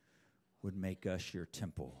would make us your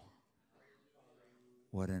temple.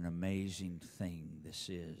 What an amazing thing this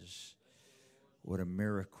is. What a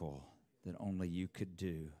miracle that only you could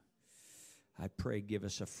do. I pray, give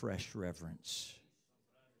us a fresh reverence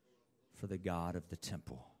for the God of the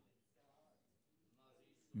temple.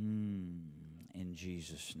 In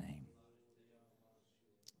Jesus' name.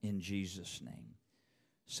 In Jesus' name.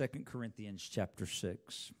 2 Corinthians chapter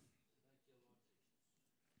 6.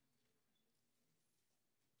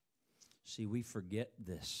 See, we forget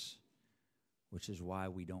this, which is why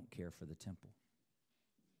we don't care for the temple.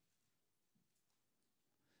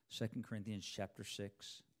 2 Corinthians chapter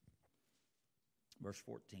 6, verse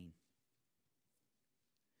 14.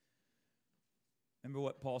 Remember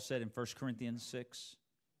what Paul said in 1 Corinthians 6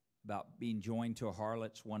 about being joined to a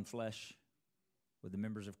harlot, one flesh, with the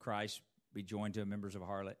members of Christ be joined to members of a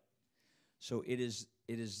harlot. So it is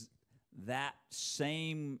that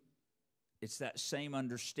same, it's that same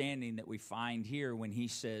understanding that we find here when he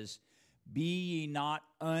says, be ye not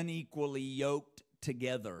unequally yoked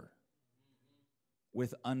together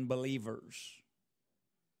with unbelievers.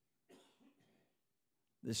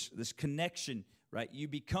 This connection, right? You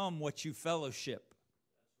become what you fellowship.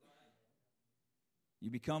 You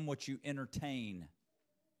become what you entertain.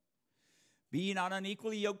 Be ye not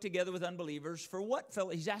unequally yoked together with unbelievers. For what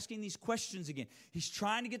fellow? He's asking these questions again. He's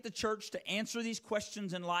trying to get the church to answer these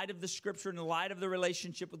questions in light of the Scripture, in light of the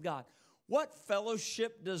relationship with God. What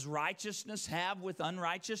fellowship does righteousness have with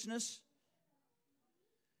unrighteousness?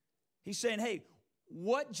 He's saying, hey,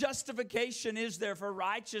 what justification is there for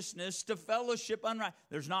righteousness to fellowship unrighteousness?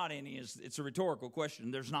 There's not any. It's a rhetorical question.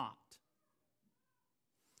 There's not.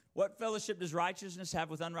 What fellowship does righteousness have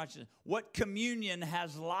with unrighteousness? What communion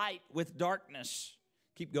has light with darkness?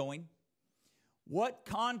 Keep going. What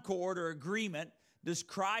concord or agreement does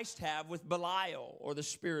Christ have with Belial or the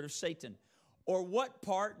spirit of Satan? Or what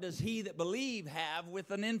part does he that believe have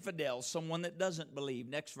with an infidel, someone that doesn't believe?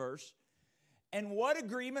 Next verse. And what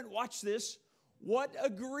agreement, watch this, what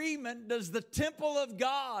agreement does the temple of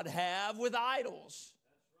God have with idols?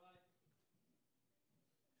 That's right.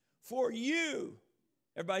 For you,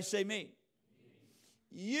 everybody say me.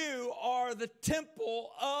 You are the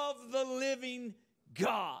temple of the living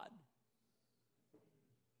God.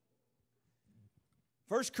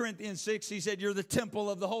 1 Corinthians 6, he said, you're the temple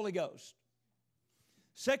of the Holy Ghost.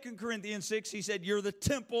 2 Corinthians 6, he said, you're the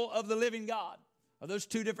temple of the living God. Are those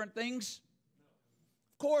two different things?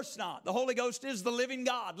 Of course not. The Holy Ghost is the living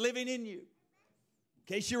God living in you. In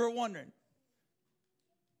case you were wondering.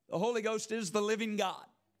 The Holy Ghost is the living God.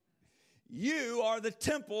 You are the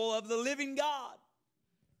temple of the living God.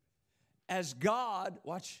 As God,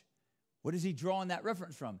 watch, what is he drawing that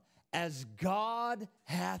reference from? As God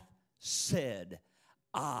hath said,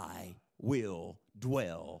 I will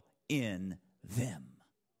dwell in them.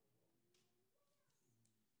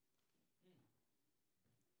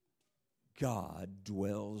 God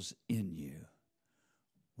dwells in you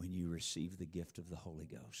when you receive the gift of the Holy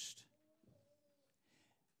Ghost.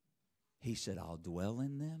 He said, I'll dwell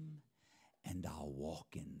in them and I'll walk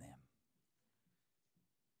in them.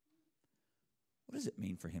 What does it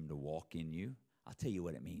mean for him to walk in you? I'll tell you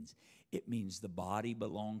what it means. It means the body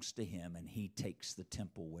belongs to him and he takes the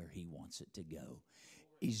temple where he wants it to go.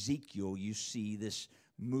 Ezekiel, you see this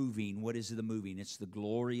moving. What is the moving? It's the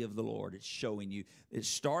glory of the Lord. It's showing you. It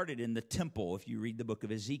started in the temple. If you read the book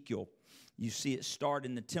of Ezekiel, you see it start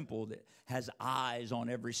in the temple that has eyes on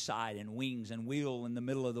every side and wings and wheel in the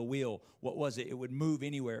middle of the wheel. What was it? It would move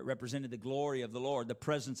anywhere. It represented the glory of the Lord, the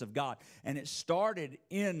presence of God. And it started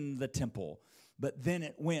in the temple, but then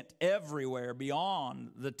it went everywhere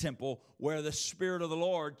beyond the temple where the Spirit of the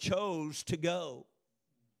Lord chose to go.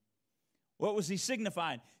 What was he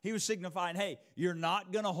signifying? He was signifying, hey, you're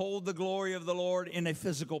not going to hold the glory of the Lord in a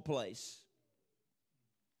physical place.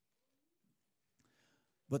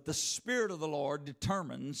 But the Spirit of the Lord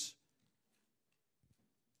determines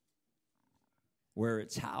where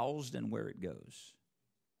it's housed and where it goes.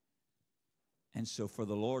 And so for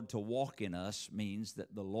the Lord to walk in us means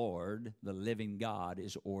that the Lord, the living God,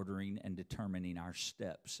 is ordering and determining our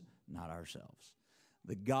steps, not ourselves.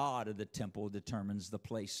 The God of the temple determines the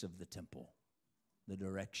place of the temple, the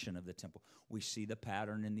direction of the temple. We see the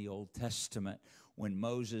pattern in the Old Testament. When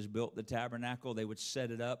Moses built the tabernacle, they would set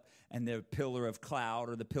it up, and the pillar of cloud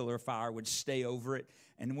or the pillar of fire would stay over it.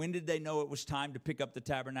 And when did they know it was time to pick up the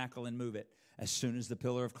tabernacle and move it? As soon as the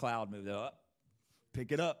pillar of cloud moved up,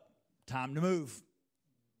 pick it up, time to move.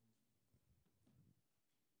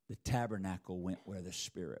 The tabernacle went where the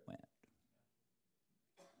Spirit went.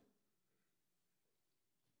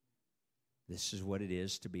 This is what it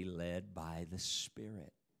is to be led by the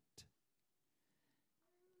Spirit.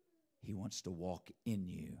 He wants to walk in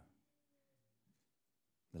you.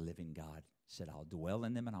 The living God said, I'll dwell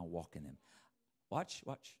in them and I'll walk in them. Watch.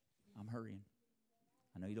 I'm hurrying.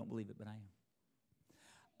 I know you don't believe it, but I am.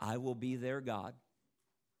 I will be their God,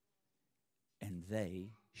 and they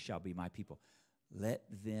shall be my people. Let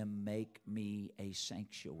them make me a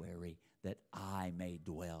sanctuary that I may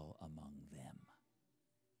dwell among them.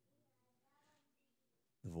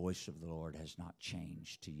 The voice of the Lord has not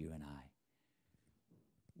changed to you and I.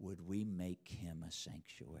 Would we make him a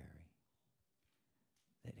sanctuary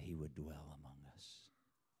that he would dwell among us?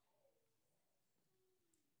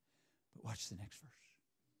 But watch the next verse.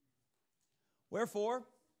 Wherefore,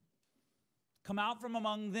 come out from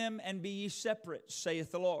among them and be ye separate,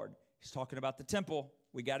 saith the Lord. He's talking about the temple.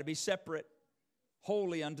 We got to be separate,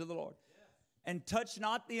 holy unto the Lord. And touch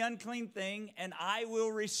not the unclean thing, and I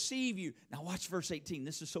will receive you. Now watch verse 18.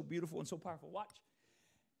 This is so beautiful and so powerful. Watch.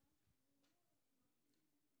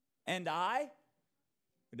 And I,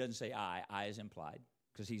 it doesn't say I is implied,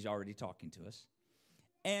 because he's already talking to us.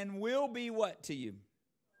 And will be what to you?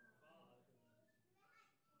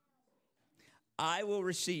 I will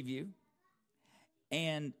receive you.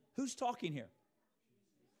 And who's talking here?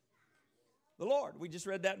 The Lord. We just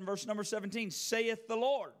read that in verse number 17. Saith the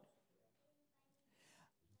Lord.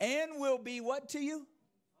 And will be what to you?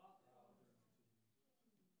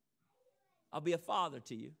 I'll be a father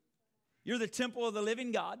to you. You're the temple of the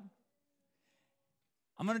living God.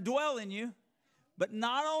 I'm going to dwell in you. But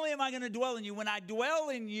not only am I going to dwell in you, when I dwell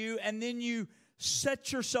in you and then you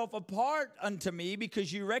set yourself apart unto me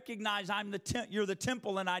because you recognize you're the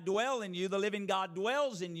temple and I dwell in you, the living God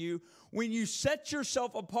dwells in you. When you set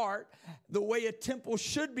yourself apart the way a temple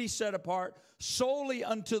should be set apart solely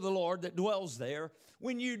unto the Lord that dwells there,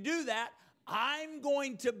 when you do that, I'm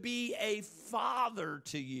going to be a father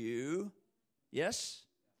to you. Yes?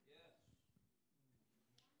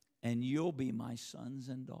 And you'll be my sons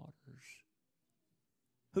and daughters.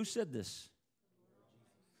 Who said this?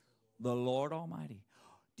 The Lord Almighty.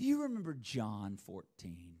 Do you remember John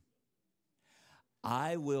 14?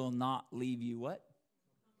 I will not leave you what?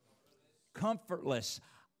 Comfortless.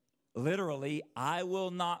 Literally, I will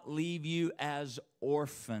not leave you as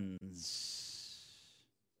orphans.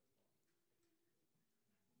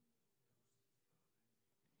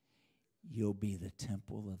 You'll be the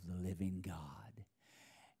temple of the living God,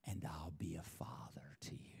 and I'll be a father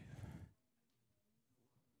to you.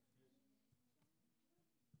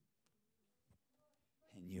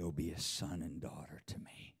 And you'll be a son and daughter to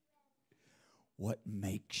me. What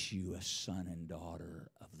makes you a son and daughter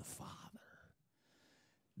of the Father?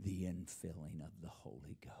 The infilling of the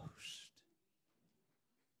Holy Ghost.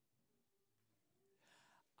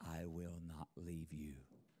 I will not leave you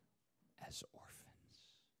as orphans.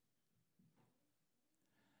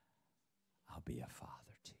 I'll be a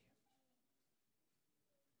father to you.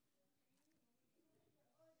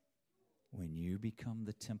 When you become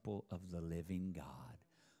the temple of the living God,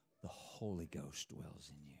 the Holy Ghost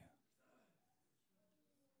dwells in you.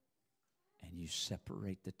 And you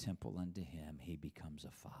separate the temple unto him, he becomes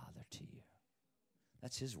a father to you.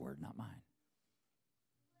 That's his word, not mine.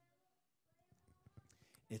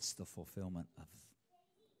 It's the fulfillment of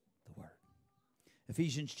the word.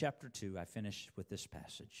 Ephesians chapter 2, I finish with this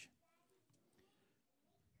passage.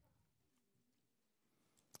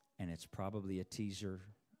 And it's probably a teaser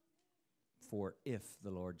for if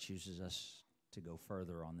the Lord chooses us to go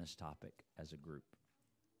further on this topic as a group.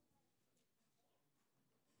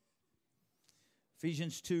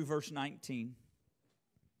 Ephesians 2, verse 19.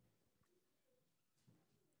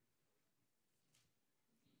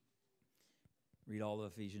 Read all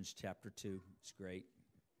of Ephesians chapter 2. It's great. It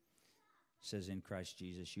says, in Christ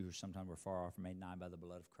Jesus, you who sometimes were far off are made nigh by the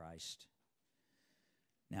blood of Christ.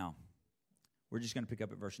 Now, we're just going to pick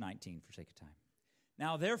up at verse 19 for sake of time.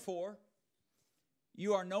 Now, therefore,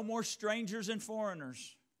 you are no more strangers and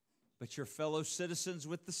foreigners, but your fellow citizens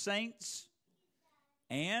with the saints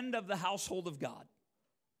and of the household of God.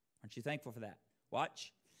 Aren't you thankful for that?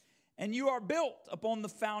 Watch. And you are built upon the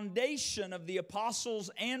foundation of the apostles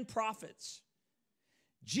and prophets,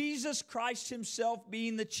 Jesus Christ himself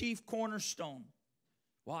being the chief cornerstone.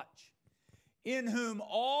 Watch. In whom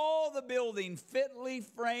all the building fitly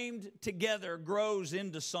framed together grows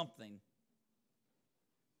into something.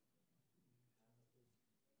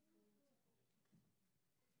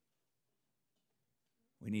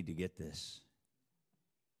 We need to get this.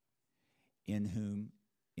 In whom,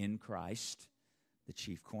 in Christ, the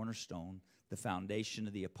chief cornerstone, the foundation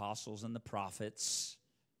of the apostles and the prophets,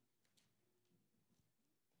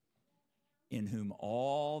 in whom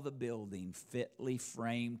all the building fitly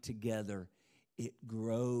framed together, it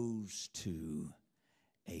grows to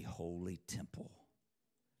a holy temple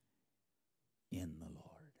in the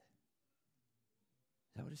Lord.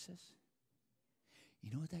 Is that what it says?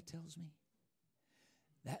 You know what that tells me?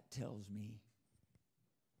 That tells me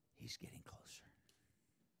he's getting closer.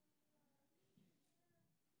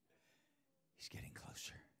 He's getting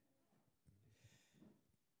closer.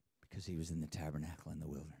 Because he was in the tabernacle in the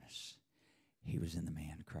wilderness. He was in the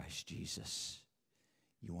man Christ Jesus.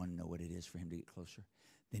 You want to know what it is for him to get closer?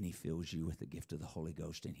 Then he fills you with the gift of the Holy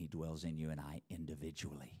Ghost and he dwells in you and I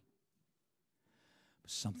individually.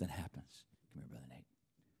 But something happens. Come here, Brother Nate.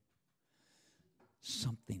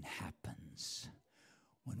 something happens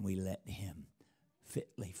when we let Him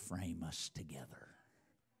fitly frame us together.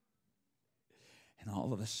 And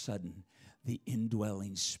all of a sudden, the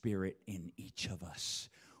indwelling Spirit in each of us,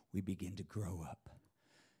 we begin to grow up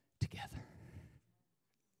together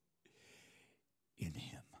in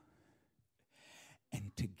Him.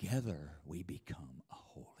 And together we become a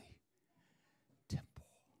holy temple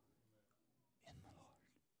in the Lord.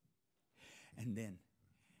 And then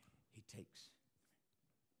He takes,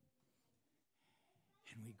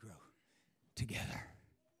 and we grow together.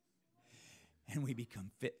 And we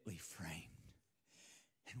become fitly framed.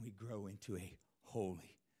 And we grow into a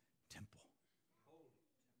holy temple.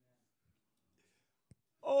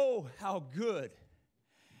 Oh, how good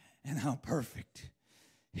and how perfect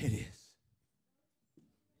it is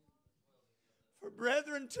for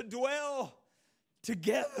brethren to dwell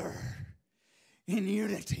together in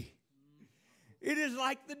unity. It is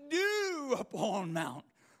like the dew upon Mount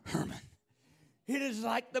Hermon. It is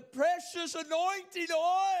like the precious anointing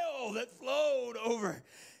oil that flowed over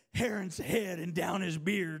Aaron's head and down his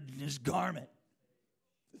beard and his garment.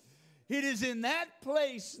 It is in that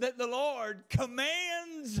place that the Lord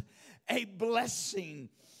commands a blessing.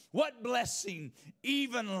 What blessing?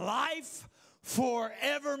 Even life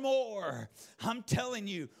forevermore. I'm telling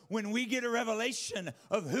you, when we get a revelation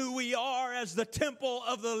of who we are as the temple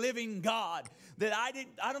of the living God, that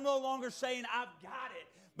I'm no longer saying I've got it,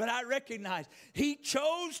 but I recognize He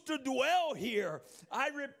chose to dwell here. I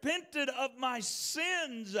repented of my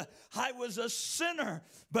sins. I was a sinner,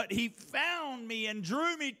 but He found me and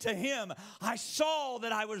drew me to Him. I saw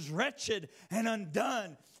that I was wretched and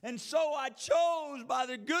undone. And so I chose, by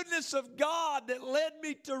the goodness of God that led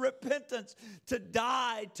me to repentance, to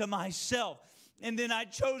die to myself. And then I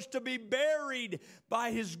chose to be buried by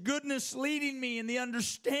His goodness leading me in the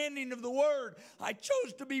understanding of the Word. I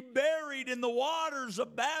chose to be buried in the waters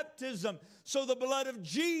of baptism so the blood of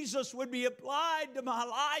Jesus would be applied to my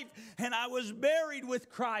life. And I was buried with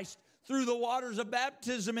Christ through the waters of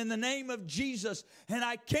baptism in the name of Jesus. And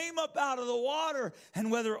I came up out of the water. And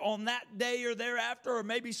whether on that day or thereafter, or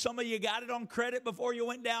maybe some of you got it on credit before you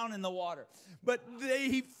went down in the water, but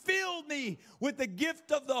He filled me with the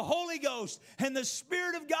gift of the Holy Ghost, and the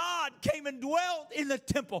Spirit of God came and dwelt in the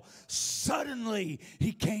temple. Suddenly,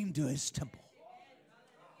 He came to His temple.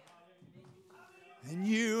 And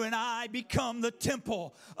you and I become the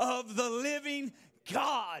temple of the living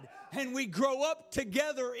God, and we grow up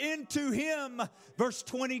together into Him. Verse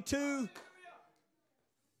 22.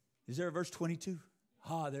 Is there a verse 22?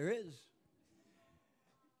 Ah, there is.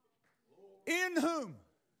 In whom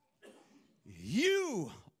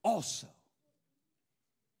you also.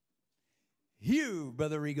 You,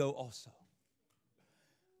 Brother Rigo, also.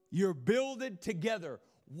 You're builded together.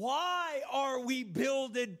 Why are we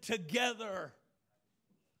builded together?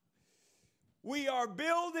 We are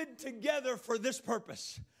builded together for this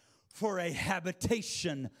purpose. For a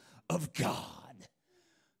habitation of God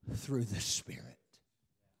through the Spirit.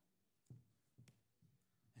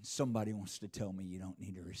 And somebody wants to tell me you don't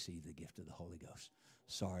need to receive the gift of the Holy Ghost.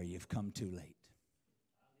 Sorry, you've come too late.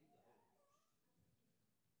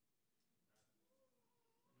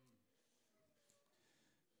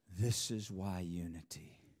 This is why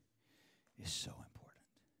unity is so important.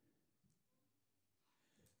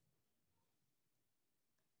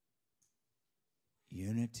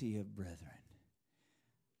 Unity of brethren.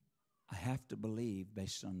 I have to believe,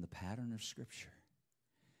 based on the pattern of Scripture,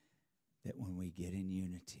 that when we get in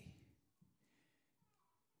unity,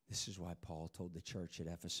 this is why Paul told the church at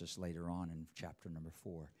Ephesus later on in chapter number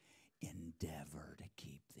 4, endeavor to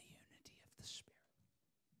keep the unity of the Spirit.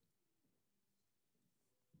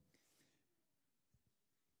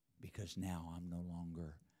 Because now I'm no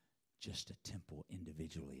longer just a temple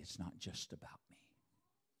individually. It's not just about me.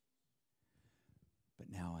 But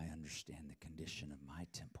now I understand the condition of my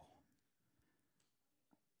temple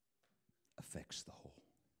affects the whole.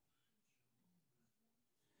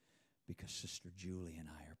 Because Sister Julie and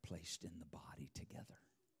I are placed in the body together.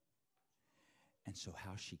 And so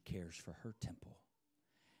how she cares for her temple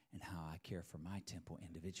and how I care for my temple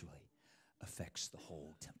individually affects the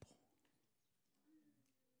whole temple.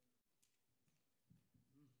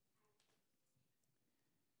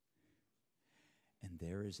 And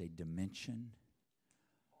there is a dimension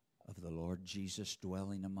of the Lord Jesus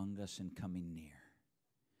dwelling among us and coming near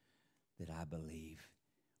that I believe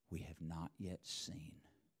we have not yet seen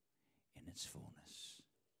in its fullness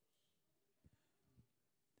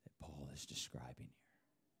that Paul is describing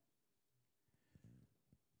here.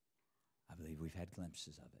 I believe we've had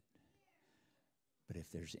glimpses of it. But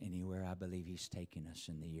if there's anywhere I believe He's taking us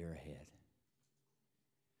in the year ahead,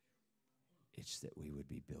 It's that we would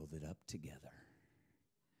be builded up together,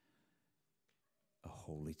 a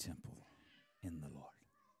holy temple in the Lord.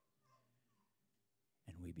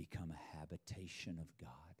 And we become a habitation of God.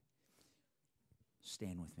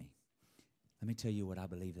 Stand with me. Let me tell you what I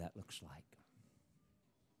believe that looks like.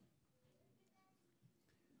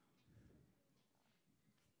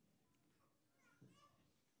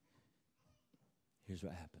 Here's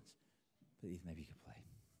what happens. Please, maybe you can play.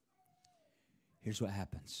 Here's what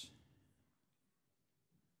happens.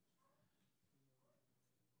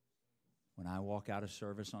 When I walk out of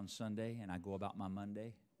service on Sunday and I go about my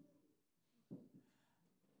Monday,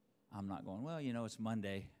 I'm not going, well, you know, it's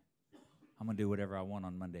Monday. I'm going to do whatever I want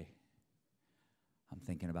on Monday. I'm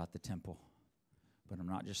thinking about the temple. But I'm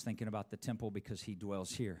not just thinking about the temple because he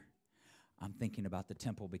dwells here. I'm thinking about the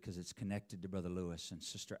temple because it's connected to Brother Lewis and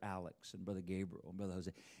Sister Alex and Brother Gabriel and Brother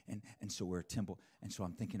Jose. And so we're a temple. And so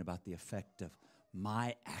I'm thinking about the effect of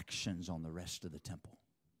my actions on the rest of the temple.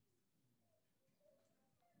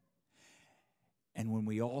 And when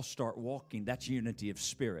we all start walking, that's unity of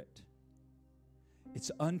spirit. It's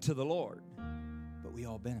unto the Lord, but we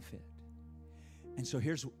all benefit. And so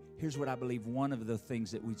here's what I believe one of the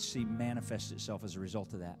things that we'd see manifest itself as a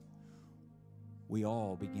result of that. We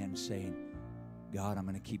all begin saying, God, I'm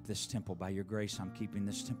going to keep this temple. By your grace, I'm keeping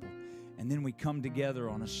this temple. And then we come together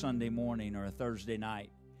on a Sunday morning or a Thursday night,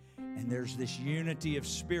 and there's this unity of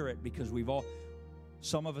spirit because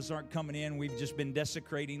some of us aren't coming in. We've just been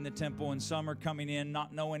desecrating the temple, and some are coming in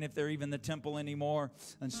not knowing if they're even the temple anymore,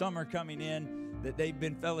 and some are coming in that they've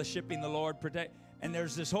been fellowshipping the Lord. And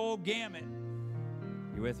there's this whole gamut.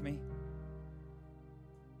 You with me?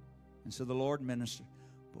 And so the Lord ministered.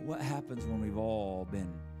 But what happens when we've all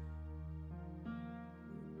been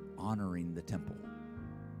honoring the temple,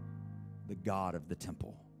 the God of the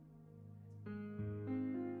temple,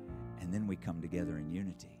 and then we come together in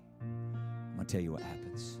unity? I'm going to tell you what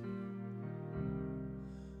happens.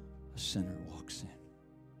 A sinner walks in.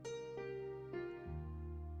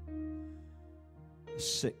 A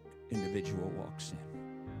sick individual walks in.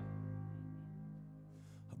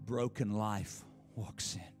 A broken life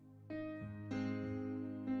walks in.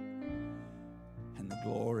 And the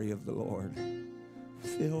glory of the Lord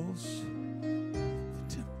fills the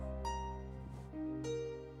temple.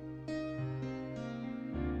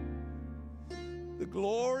 The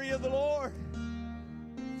glory of the Lord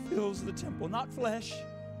fills the temple. Not flesh,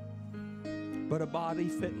 but a body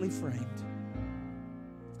fitly framed.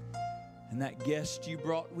 And that guest you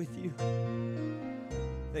brought with you,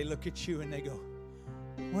 they look at you and they go,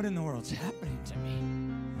 what in the world's happening to me?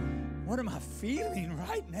 What am I feeling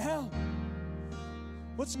right now?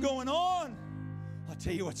 What's going on? I'll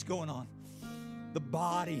tell you what's going on. The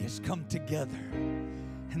body has come together,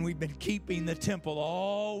 and we've been keeping the temple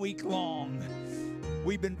all week long.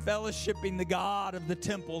 We've been fellowshipping the God of the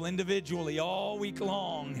temple individually all week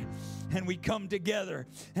long. And we come together,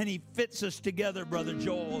 and he fits us together, Brother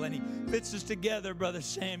Joel, and he fits us together, Brother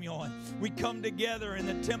Samuel. And we come together in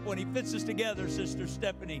the temple, and he fits us together, Sister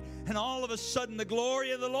Stephanie. And all of a sudden, the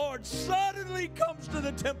glory of the Lord suddenly comes to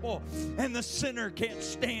the temple, and the sinner can't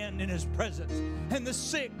stand in his presence, and the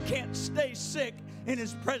sick can't stay sick in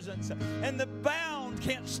his presence, and the bound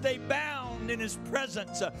can't stay bound in his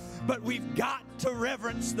presence. But we've got to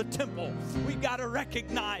reverence the temple. We've got to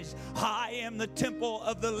recognize I am the temple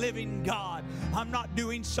of the living God. I'm not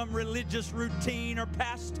doing some religious routine or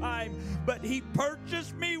pastime, but he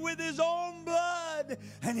purchased me with his own blood,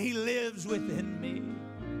 and he lives within me.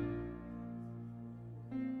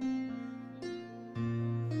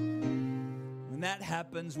 When that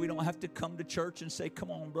happens, we don't have to come to church and say, come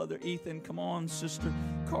on, Brother Ethan, come on, Sister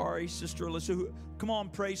Kari, Sister Alyssa, come on,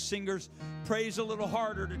 praise singers, praise a little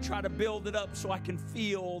harder to try to build it up so I can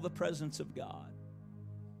feel the presence of God.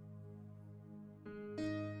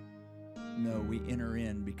 No, we enter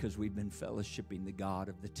in because we've been fellowshipping the God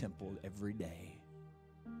of the temple every day.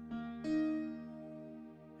 And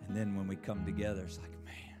then when we come together, it's like,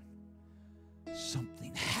 man,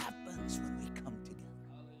 something happens when we come together.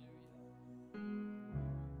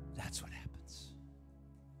 That's what happens.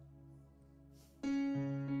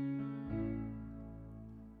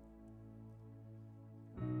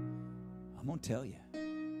 I'm going to tell you.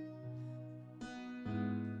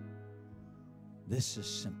 This is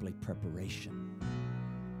simply preparation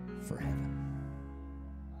for heaven.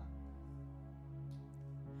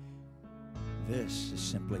 This is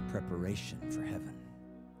simply preparation for heaven.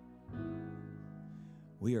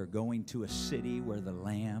 We are going to a city where the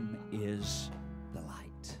Lamb is the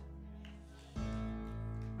light.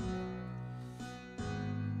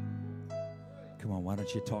 Come on, why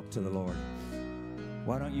don't you talk to the Lord?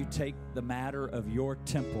 Why don't you take the matter of your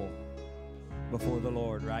temple before the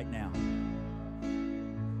Lord right now.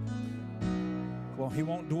 Well, He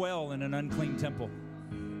won't dwell in an unclean temple.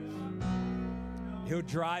 He'll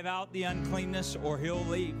drive out the uncleanness or He'll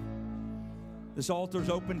leave. This altar's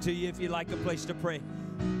open to you if you'd like a place to pray.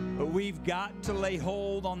 But we've got to lay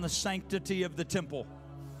hold on the sanctity of the temple.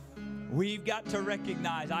 We've got to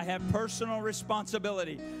recognize I have personal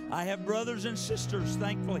responsibility. I have brothers and sisters,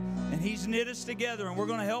 thankfully, and He's knit us together, and we're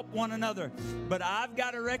going to help one another. But I've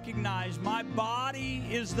got to recognize my body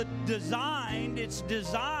is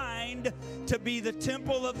designed to be the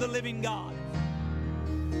temple of the living God.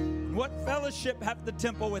 What fellowship hath the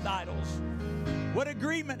temple with idols? What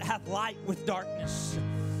agreement hath light with darkness?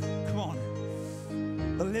 Come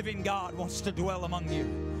on. The living God wants to dwell among you.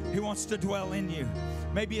 He wants to dwell in you.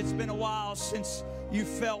 Maybe it's been a while since you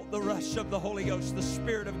felt the rush of the Holy Ghost, the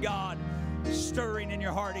Spirit of God stirring in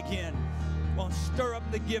your heart again. Well, stir up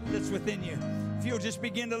the gift that's within you. If you'll just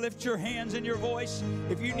begin to lift your hands and your voice,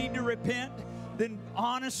 if you need to repent, then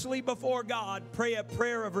honestly before God, pray a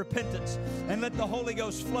prayer of repentance and let the Holy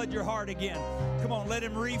Ghost flood your heart again. Come on, let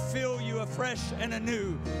Him refill you afresh and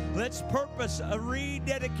anew. Let's purpose a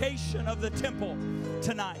rededication of the temple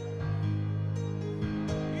tonight.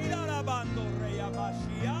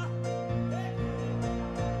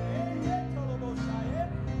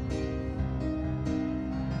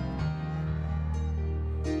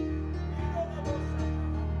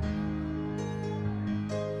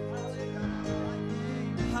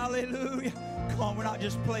 Hallelujah. Come on, we're not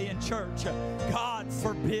just playing church. God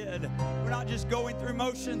forbid. We're not just going through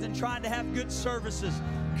motions and trying to have good services.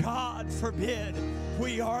 God forbid.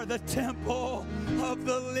 We are the temple of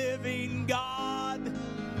the living God.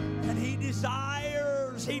 And He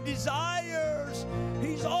desires, He's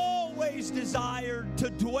always desired to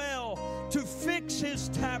dwell, to fix His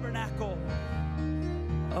tabernacle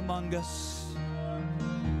among us.